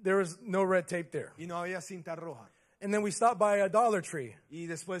there was no red tape there. Y no había cinta roja. And then we stopped by a Dollar Tree. Y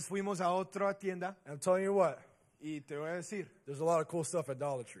después fuimos a otra tienda I'm telling you what, y te voy a decir, there's a lot of cool stuff at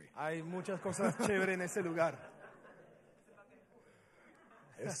Dollar Tree. hay muchas cosas chéveres en ese lugar.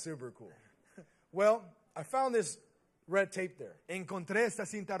 It's super cool. Well, I found this red tape there. Encontré esta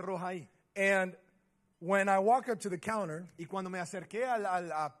cinta roja ahí. And when I walk up to the counter, Y cuando me acerqué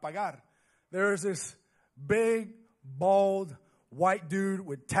a pagar, there's this big, bald, white dude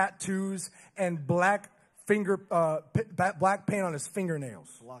with tattoos and black black paint on his fingernails.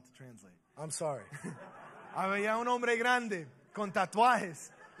 a lot to translate. I'm sorry. Había un hombre grande con tatuajes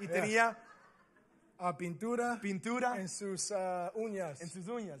y tenía Pintura pintura en sus uñas. en sus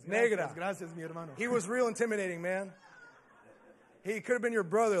uñas. Negra. Gracias, mi hermano. He was real intimidating, man. He could have been your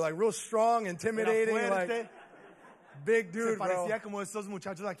brother, like real strong, intimidating, Era like fuerte, big se dude, bro. parecía como estos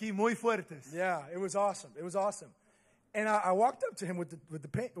muchachos aquí, muy fuertes. Yeah, it was awesome. It was awesome. And I walked up to him with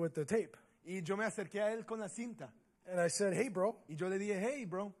the tape, Y yo me acerqué a él con la cinta. and I said, "Hey, bro." Y yo le dije, hey,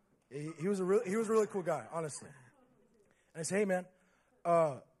 bro. He was a really cool guy, honestly. And I said, "Hey, man,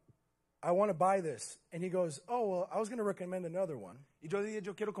 I want to buy this." And he goes, "Oh, well, I was going to recommend another one." Y yo le dije,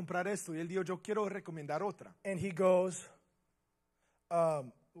 yo quiero comprar esto. Y él dijo, yo quiero recomendar otra. And he goes,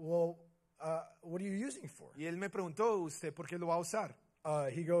 "Well, what are you using for?" Y él me preguntó, ¿usted por qué lo va a usar?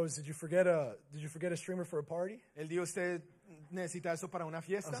 He goes, Did you forget a streamer for a party?" Él dijo, ¿usted necesita eso para una I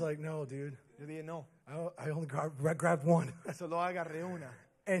fiesta? was like, "No, dude. Yo dije, no, I only grabbed one." solo agarré una.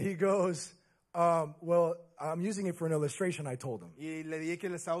 And he goes, "Well, I'm using it for an illustration," I told him. Y le dije que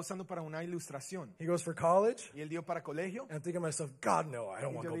le estaba usando para una ilustración. He goes, "For college?" Y él dijo, ¿para colegio? And I'm thinking to myself, God, no, I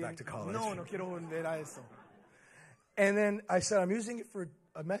don't Y want yo to go dije, back to college. no, no quiero volver a eso. And then I said, "I'm using it for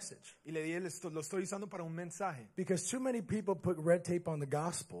a message. Y le dije, lo estoy usando para un mensaje. Because too many people put red tape on the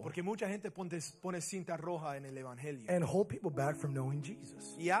gospel Porque mucha gente pone cinta roja en el evangelio. and hold people back from knowing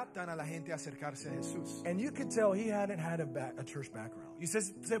Jesus. Y atan a la gente a acercarse a Jesús. And you could tell he hadn't had a church background. Y usted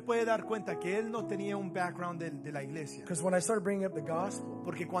se puede dar cuenta que él no tenía un background de la iglesia. Because when I started bringing up the gospel,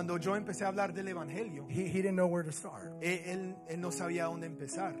 Porque cuando yo empecé a hablar del evangelio, he didn't know where to start. él no sabía dónde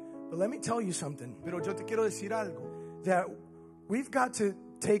empezar. But let me tell you something, Pero yo te quiero decir algo. that we've got to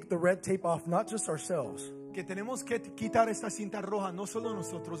take the red tape off, not just ourselves, Que tenemos que quitar esta cinta roja, no solo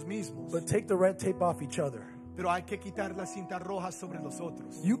nosotros mismos, but take the red tape off each other. pero hay que quitar la cinta roja sobre los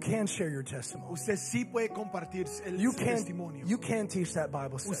otros. You can share your testimony. Usted sí puede compartir su You testimonio. can teach that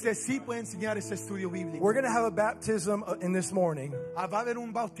Bible study. Usted sí puede enseñar ese estudio bíblico. We're going to have a baptism in this morning, Va a haber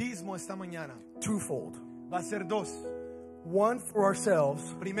un bautismo esta mañana. twofold. Va a ser dos. One for ourselves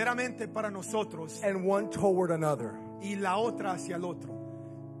Primeramente para nosotros and one toward another. y la otra hacia el otro.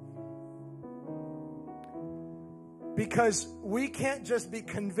 Because we can't just be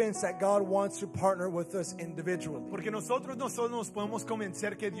convinced that God wants to partner with us individually. Porque nosotros no solo nos podemos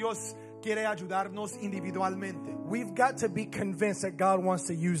convencer que Dios quiere ayudarnos individualmente. We've got to be convinced that God wants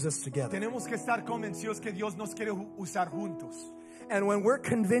to use us together. Tenemos que estar convencidos que Dios nos quiere usar juntos. And when we're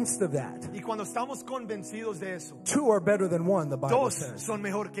convinced of that, Y cuando estamos convencidos de eso, two are better than one, the Bible dos says. son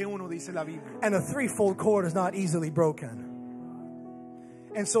mejor que uno, dice la Biblia. And a threefold cord is not easily broken.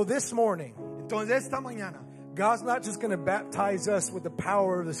 And so this morning, Entonces esta mañana, God's not just going to baptize us with the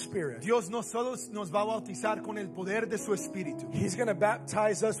power of the Spirit. Dios no solo nos va a bautizar con el poder de su Espíritu. He's going to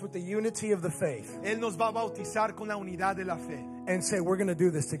baptize us with the unity of the faith Él nos va a bautizar con la unidad de la fe. and say, we're going to do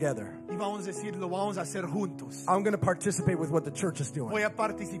this together. Y vamos a decir, lo vamos a hacer juntos. I'm going to participate with what the church is doing. Voy a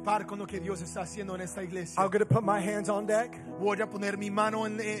participar con lo que Dios está haciendo en esta iglesia. I'm going to put my hands on deck. Voy a poner mi mano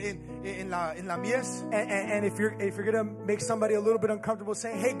en la mies. And if you're going to make somebody a little bit uncomfortable,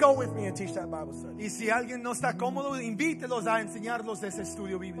 say, hey, go with me and teach that Bible study. Y si alguien no está cómodo, invítelos a enseñarlos de ese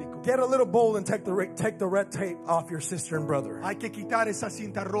estudio bíblico. Get a little bold and take the red tape off your sister and brother. Hay que quitar esa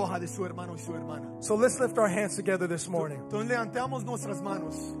cinta roja de su hermano y su hermana. So let's lift our hands together this morning. Entonces levantamos nuestras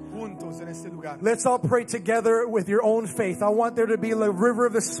manos juntos en este lugar. Let's all pray together with your own faith. I want there to be a river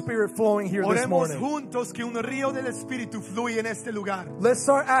of the Spirit flowing here this Oremos morning. juntos que un río del Espíritu fluye en este lugar. Let's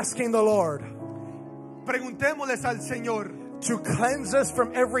start asking the Lord Preguntémosles al Señor to cleanse us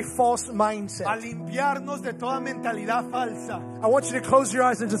from every false a mindset. limpiarnos de toda mentalidad falsa. I want you to close your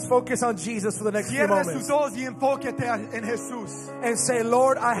eyes and just focus on Jesus for the next few Cierre moments. sus ojos y enfóquete en Jesús. And say,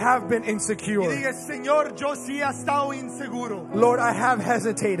 Lord, I have been Y insecure. diga, Señor, yo sí he estado inseguro. Lord, I have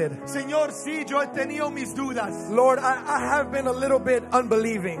hesitated. Señor, sí, yo he tenido mis dudas. Lord, I have been a little bit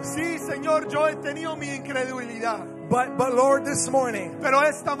unbelieving. Sí, Señor, yo he tenido mi incredulidad. But Lord, this morning, Pero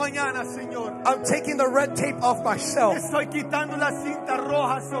esta mañana, Señor, I'm taking the red tape off myself. estoy quitando la cinta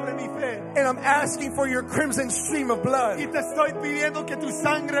roja sobre mi fe. And I'm asking for your crimson stream of Y blood. te estoy pidiendo que tu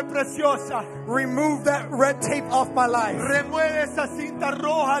sangre preciosa Remove that red tape off my life remueve esa cinta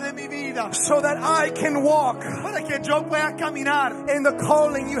roja de mi vida. so that I can walk Para que yo pueda caminar in the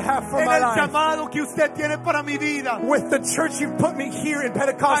calling you have for en my el life. llamado que usted tiene para mi vida. With the church you put me here in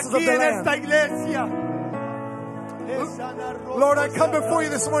Pentecostals of Aquí the en esta land. iglesia. Lord, I come before you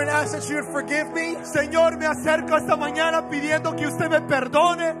this morning and ask that you would forgive me, Señor, me acerco esta mañana pidiendo que usted me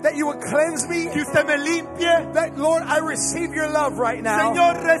perdone, that you would cleanse me, que usted me limpie. that, Lord, I receive your love right now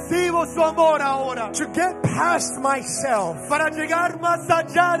Señor, recibo su amor ahora to get past myself, para llegar más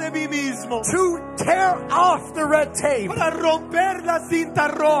allá de mí mismo, to tear off the red tape para romper la cinta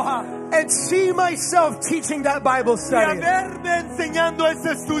roja and see myself teaching that Bible y a study. verme enseñando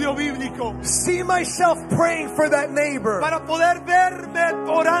ese estudio bíblico, See myself praying for that neighbor. para poder verme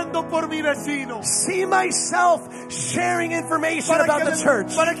orando por mi vecino, See myself sharing information para about que, the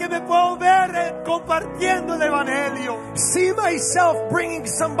church. para que me pueda ver compartiendo el evangelio, See myself bringing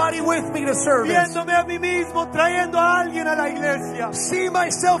somebody with me to service. viéndome a mí mismo trayendo a alguien a la iglesia, See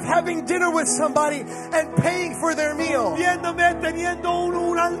myself having dinner with somebody and paying for their meal. viéndome teniendo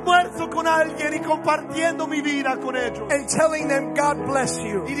un almuerzo con alguien y compartiendo mi vida con ellos And telling them, God bless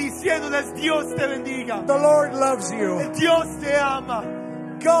you. y diciéndoles Dios te bendiga, The Lord loves you. Dios te ama,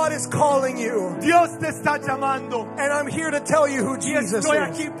 God is calling you. Dios te está llamando. And I'm here to tell you who Y Jesus estoy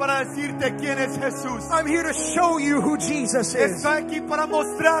is. aquí para decirte quién es Jesús. I'm here to show you who Jesus is. Estoy aquí para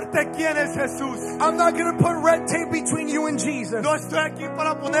mostrarte quién es Jesús. I'm not going to put red tape between you and Jesus. No estoy aquí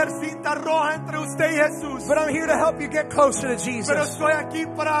para poner cinta roja entre usted y Jesús. But I'm here to help you get closer to Pero Jesus. estoy aquí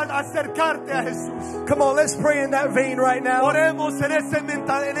para acercarte a Jesús. Come on, let's pray in that vein right now. Oremos en esa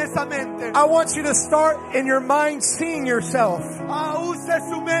mente. I want you to start in your mind seeing yourself Use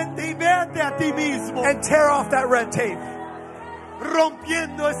su mente y véate a ti mismo. and tear off that red tape.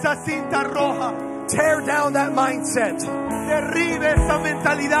 rompiendo esa cinta roja. Tear down that mindset. Derribe esa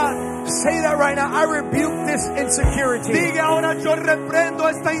mentalidad. Say that right now. I rebuke this insecurity. Diga ahora, yo reprendo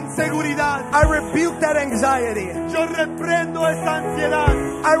esta inseguridad. I rebuke that anxiety. Yo reprendo esa ansiedad.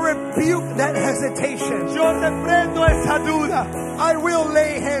 I rebuke that hesitation. Yo reprendo esa duda. I will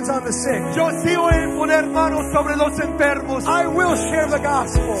lay hands on the sick. Yo sí voy a poner manos sobre los enfermos. I will share the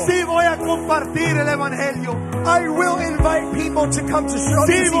gospel. Sí voy a compartir el evangelio. I will invite people to come to show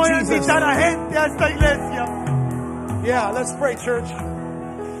Sí to voy see a Jesus. invitar a gente a esta iglesia. Yeah, let's pray, church.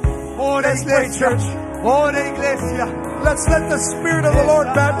 Ora Let's pray, iglesia. church. Ora iglesia. Let's let the Spirit of the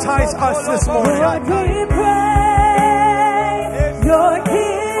Lord baptize us this morning. Lord, we pray your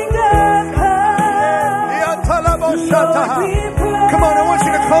kingdom come. Lord, we pray Come on, I want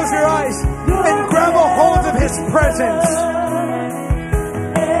you to close your eyes and grab a hold of His presence.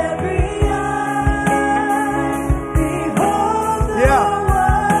 every eye behold the Yeah.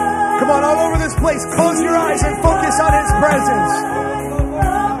 one. Come on, all over this place, close your eyes and focus on His presence.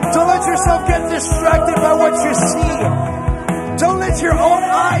 Don't let yourself get distracted by what you see. Don't let your own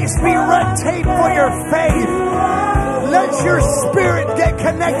eyes be red tape for your faith. Let your spirit get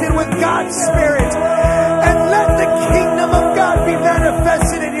connected with God's Spirit. And let the kingdom of God be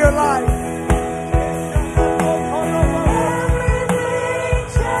manifested in your life.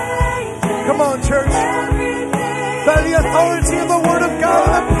 Come on, church. By the authority of the Word of God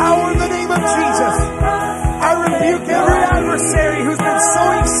and the power of the name of Jesus, I rebuke every adversary who's been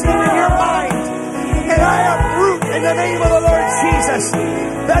sowing seed in your mind. And I uproot in the name of the Lord Jesus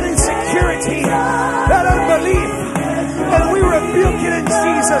that insecurity, that unbelief. And we rebuke it in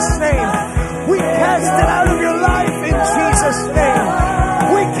Jesus' name. We cast it out of your life in Jesus' name.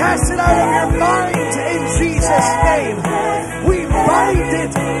 We cast it out of your mind in Jesus' name. We bind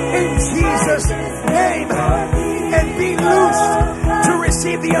it in Jesus' name. And be loosed to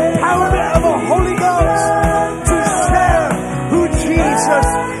receive the empowerment of the Holy Ghost to share who Jesus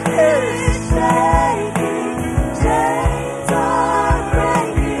is.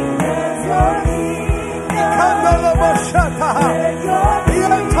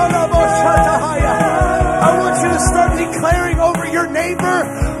 I want you to start declaring over your neighbor,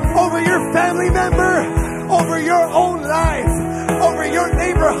 over your family member, over your own life, over your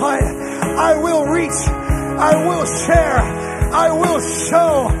neighborhood. I will reach, I will share, I will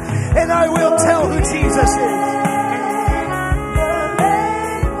show, and I will tell who Jesus is.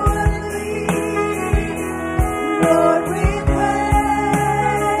 Lord, we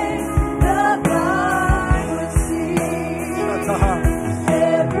pray the blind would see.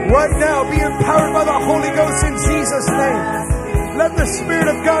 Right now, be empowered by the Holy Ghost in Jesus' name. Let the Spirit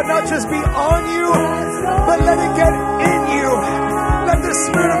of God not just be on you, but let it get in you. Let the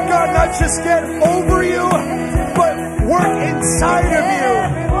Spirit of God not just get over you, but work inside of you.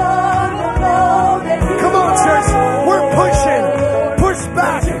 Come on, church. We're pushing. Push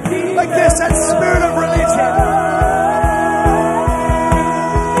back. Like this, that spirit of religion.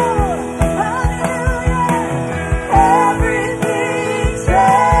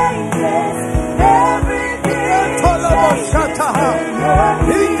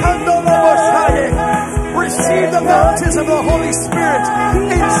 Receive the baptism of the Holy Spirit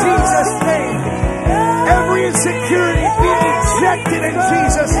in Jesus' name. Every insecurity be ejected in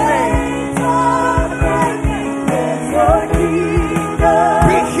Jesus' name.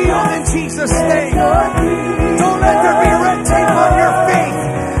 Be healed in Jesus' name. Don't let there be red tape on your faith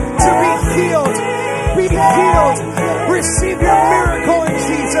to be healed. Be healed. Receive your miracle in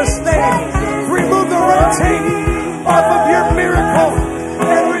Jesus' name. Remove the red tape off of your miracle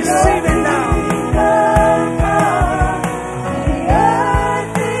and receive it now.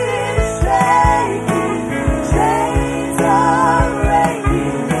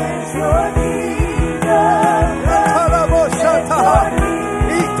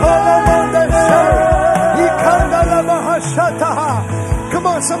 Come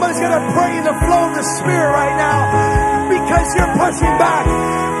on, somebody's going to pray in the flow of the Spirit right now, because you're pushing back,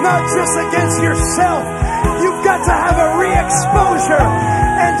 not just against yourself. You've got to have a re-exposure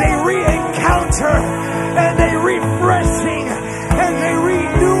and a re-encounter and a refreshing and a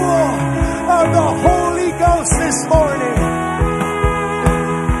renewal of the Holy Ghost this morning.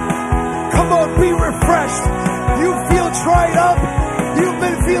 Come on, be refreshed. You feel dried up. You've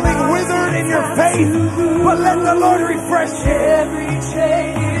been feeling withered in your faith, but let the Lord refresh you. Every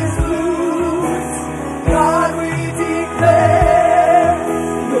chain is loose. God, we declare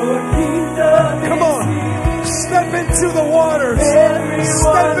your kingdom. Come on, step into the waters.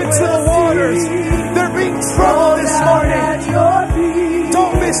 Step into the waters. There being trouble this morning.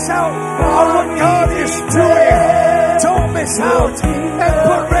 Don't miss out on what God is doing. Don't miss out and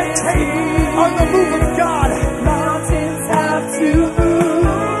put red tape on the move of God. Mountains have to move.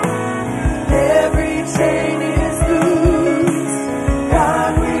 Every chain is loose.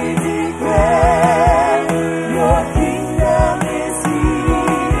 God, we declare your kingdom is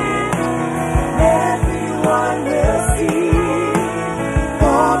here. Everyone will see.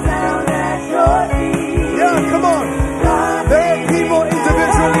 Fall down at your feet. Yeah, come on. There are people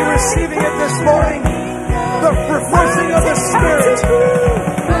individually receiving it this morning. The refreshing of the Spirit.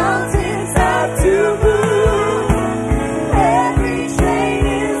 Mountains have to move. Every chain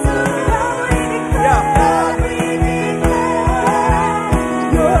is loose. God, we declare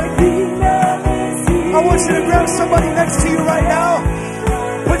your kingdom is here. I want you to grab somebody next to you right now.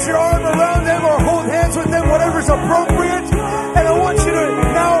 Put your arm around them or hold hands with them, whatever's appropriate. And I want you to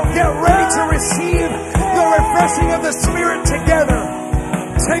now get ready to receive the refreshing of the Spirit together.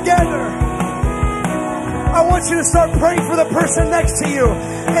 Together. I want you to start praying for the person next to you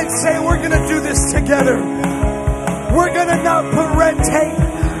and say, we're going to do this together. We're going to not put red tape.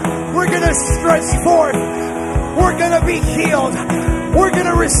 We're going to stretch forth. We're going to be healed. We're going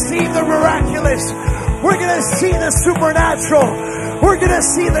to receive the miraculous. We're going to see the supernatural. We're going to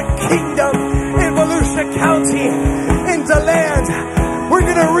see the kingdom in Volusia County, in the land. We're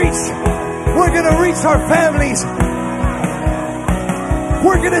going to reach our families.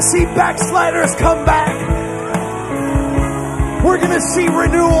 We're going to see backsliders come back. We're going to see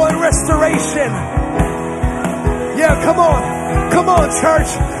renewal and restoration. Yeah, come on. Come on,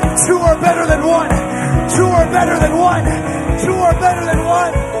 church. Two are better than one. Two are better than one. Two are better than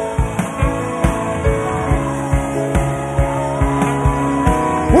one.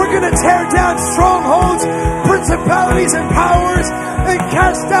 We're going to tear down strongholds, principalities and powers, and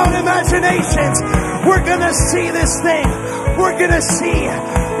cast down imaginations. We're going to see this thing. We're going to see.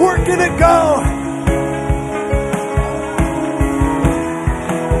 We're going to go.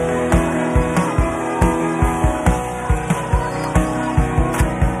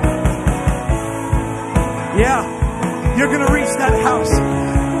 Yeah, you're going to reach that house.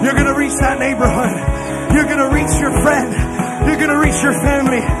 You're going to reach that neighborhood. You're going to reach your friend. You're going to reach your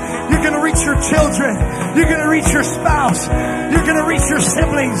family. You're going to reach your children. You're going to reach your spouse. You're going to reach your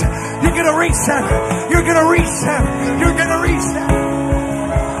siblings. You're going to reach them. You're going to reach them. You're going to reach them.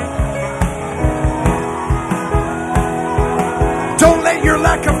 Don't let your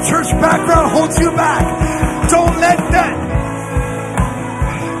lack of church background hold you back. Don't let that.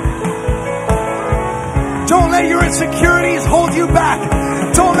 Don't let your insecurities hold you back.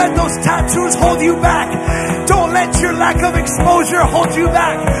 Don't let those tattoos hold you back. Don't let your lack of exposure hold you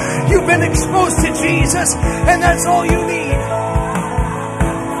back. You've been exposed to Jesus, and that's all you need.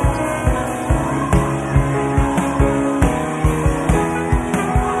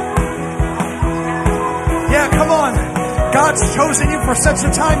 Yeah, come on. God's chosen you for such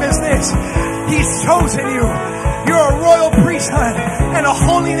a time as this. He's chosen you. You're a royal priesthood and a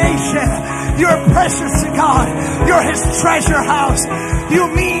holy nation. You're precious to God. You're His treasure house. You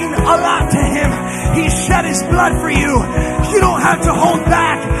mean a lot to Him. He shed His blood for you. You don't have to hold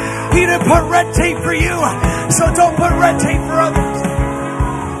back. He didn't put red tape for you, so don't put red tape for others.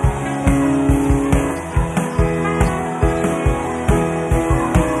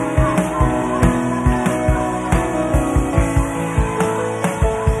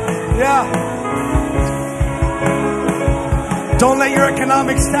 Yeah. Don't let your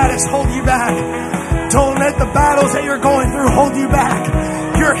economic status hold you back. Don't let the battles that you're going through hold you back.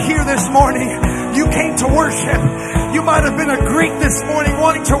 You're here this morning. You came to worship. You might have been a Greek this morning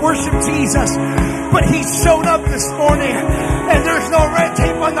wanting to worship Jesus, but He showed up this morning, and there's no red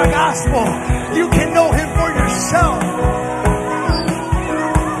tape on the gospel. You can know Him for yourself.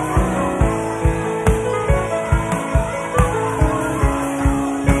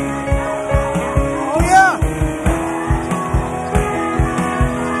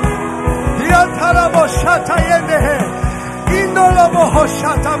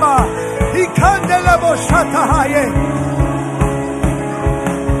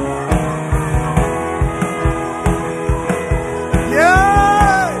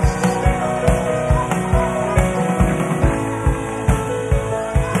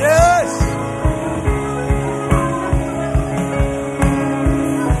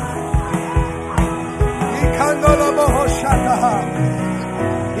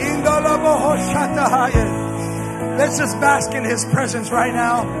 Let's just bask in His presence right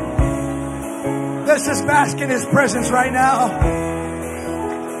now. Let's just bask in His presence right now.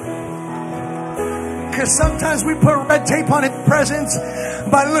 Because sometimes we put red tape on His presence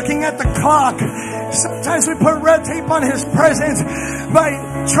by looking at the clock. Sometimes we put red tape on His presence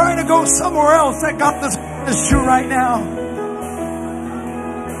by trying to go somewhere else that God is true right now.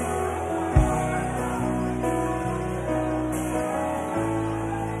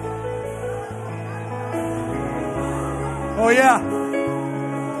 Oh, yeah.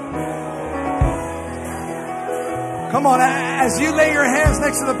 Come on, as you lay your hands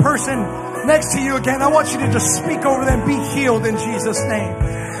next to the person next to you again, I want you to just speak over them. Be healed in Jesus'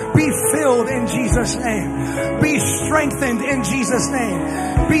 name. Be filled in Jesus' name. Be strengthened in Jesus'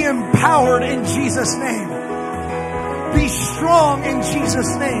 name. Be empowered in Jesus' name. Be strong in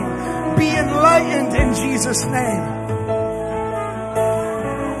Jesus' name. Be enlightened in Jesus' name.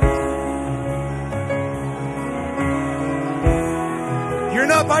 You're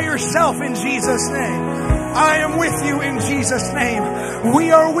not by yourself in Jesus' name. I am with you in Jesus' name.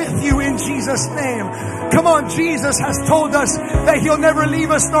 We are with you in Jesus' name. Come on, Jesus has told us that He'll never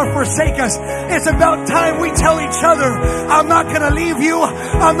leave us nor forsake us. It's about time we tell each other, I'm not going to leave you.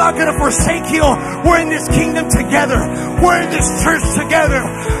 I'm not going to forsake you. We're in this kingdom together. We're in this church together.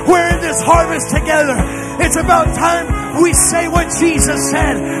 We're in this harvest together. It's about time we say what Jesus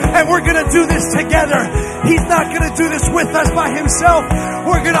said, and we're going to do this together. He's not going to do this with us by Himself.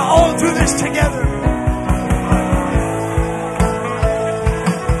 We're going to all do this together.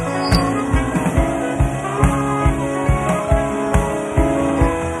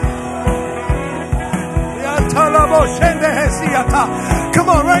 Come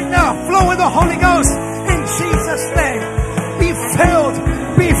on, right now, flow in the Holy Ghost in Jesus' name. Be filled,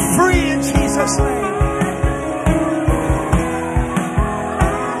 be free in Jesus' name.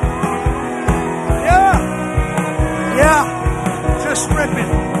 Yeah. Just rip it.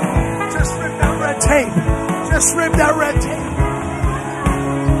 Just rip that red tape. Just rip that red tape.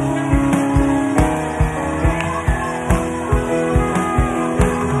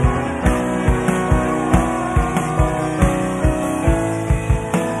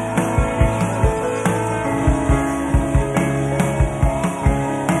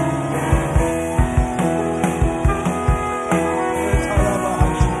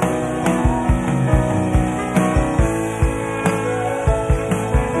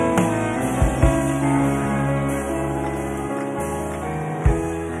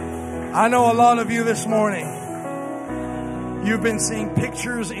 I know a lot of you this morning, you've been seeing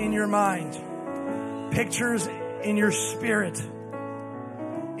pictures in your mind, pictures in your spirit,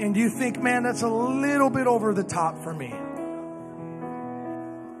 and you think, man, that's a little bit over the top for me.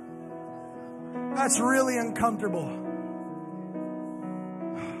 That's really uncomfortable.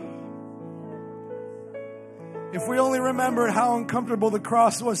 If we only remembered how uncomfortable the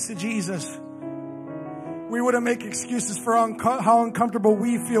cross was to Jesus, we wouldn't make excuses for how uncomfortable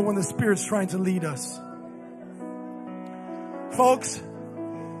we feel when the Spirit's trying to lead us. Folks,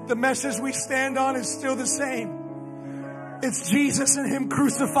 the message we stand on is still the same. It's Jesus and Him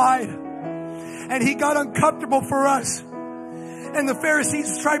crucified. And He got uncomfortable for us. And the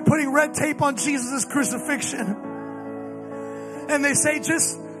Pharisees tried putting red tape on Jesus' crucifixion. And they say,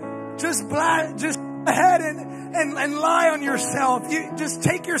 just ahead and lie on yourself. You just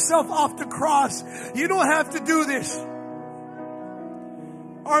take yourself off the cross. You don't have to do this.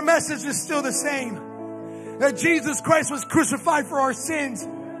 Our message is still the same. That Jesus Christ was crucified for our sins.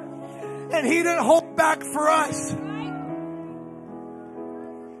 And He didn't hold back for us.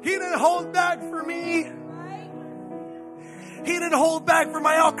 He didn't hold back for me. He didn't hold back for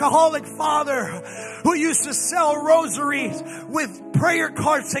my alcoholic father who used to sell rosaries with prayer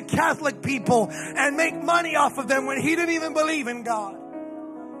cards to Catholic people and make money off of them when he didn't even believe in God.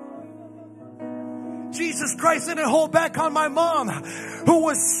 Jesus Christ didn't hold back on my mom who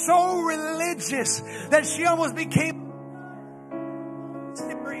was so religious that she almost became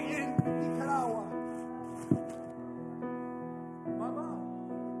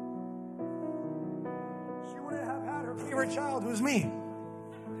favorite child was me.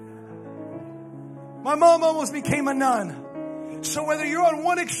 My mom almost became a nun. So whether you're on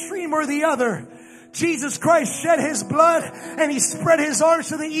one extreme or the other, Jesus Christ shed His blood and He spread His arms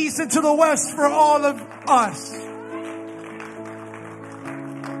to the east and to the west for all of us.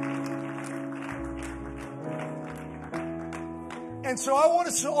 And so I want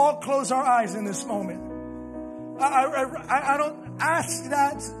us to all close our eyes in this moment. I don't ask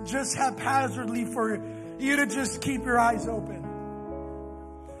that just haphazardly for you to just keep your eyes open.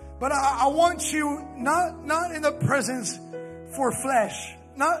 But I want you not in the presence for flesh,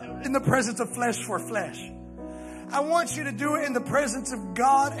 not in the presence of flesh for flesh. I want you to do it in the presence of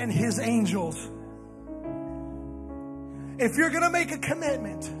God and His angels. If you're going to make a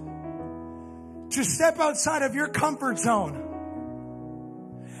commitment to step outside of your comfort zone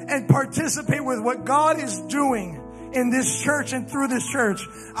and participate with what God is doing in this church and through this church,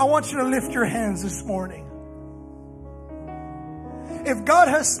 I want you to lift your hands this morning. If God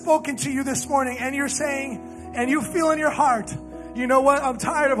has spoken to you this morning and you're saying, and you feel in your heart, you know what? I'm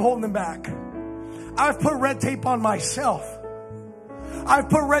tired of holding them back. I've put red tape on myself. I've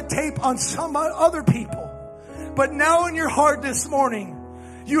put red tape on some other people. But now in your heart this morning,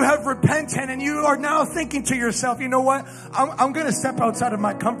 you have repented and you are now thinking to yourself, you know what? I'm going to step outside of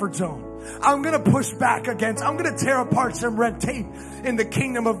my comfort zone. I'm going to push back against, I'm going to tear apart some red tape in the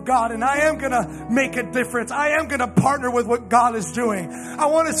kingdom of God. And I am going to make a difference. I am going to partner with what God is doing. I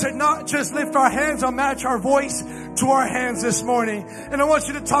want us to not just lift our hands or match our voice to our hands this morning. And I want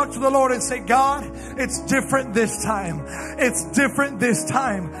you to talk to the Lord and say, God, it's different this time. It's different this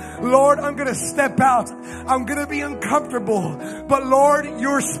time. Lord, I'm going to step out. I'm going to be uncomfortable. But Lord,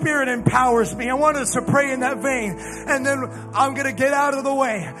 your Spirit empowers me. I want us to pray in that vein. And then I'm going to get out of the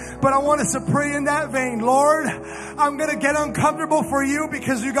way. But I want us to pray in that vein. Lord, I'm going to get uncomfortable for you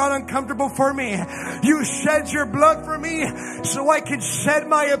because you got uncomfortable for me. You shed your blood for me so I could shed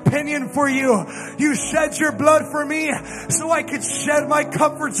my opinion for you. You shed your blood for me so I could shed my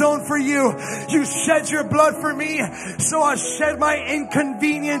comfort zone for you. You shed your blood for me so I shed my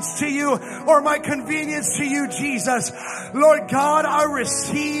inconvenience to you or my convenience to you, Jesus. Lord God, I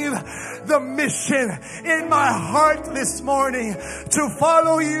receive the mission in my heart this morning to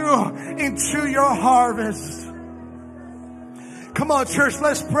follow you into your harvest. Come on, church,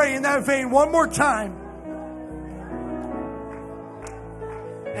 let's pray in that vein one more time.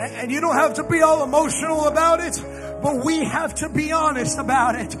 And you don't have to be all emotional about it, but we have to be honest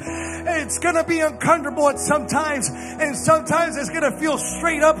about it. It's going to be uncomfortable at sometimes, and sometimes it's going to feel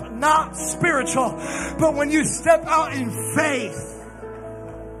straight up not spiritual. But when you step out in faith,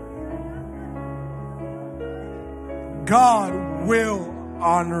 God will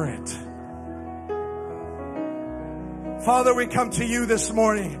honor it. Father, we come to you this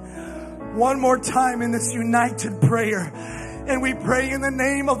morning one more time in this united prayer. And we pray in the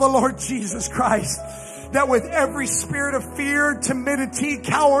name of the Lord Jesus Christ that with every spirit of fear, timidity,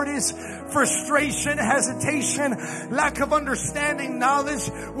 cowardice, frustration, hesitation, lack of understanding, knowledge,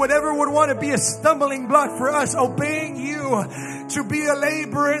 whatever would want to be a stumbling block for us obeying you to be a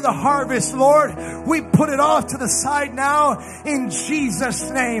laborer in the harvest, Lord, we put it off to the side now in Jesus'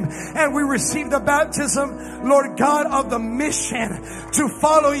 name. And we receive the baptism, Lord God, of the mission to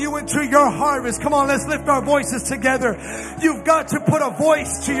follow you into your harvest. Come on, let's lift our voices together. You've got to put a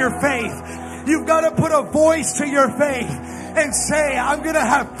voice to your faith. You've got to put a voice to your faith and say, I'm going to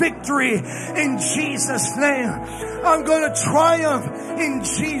have victory in Jesus' name. I'm going to triumph in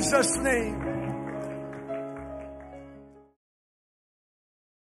Jesus' name.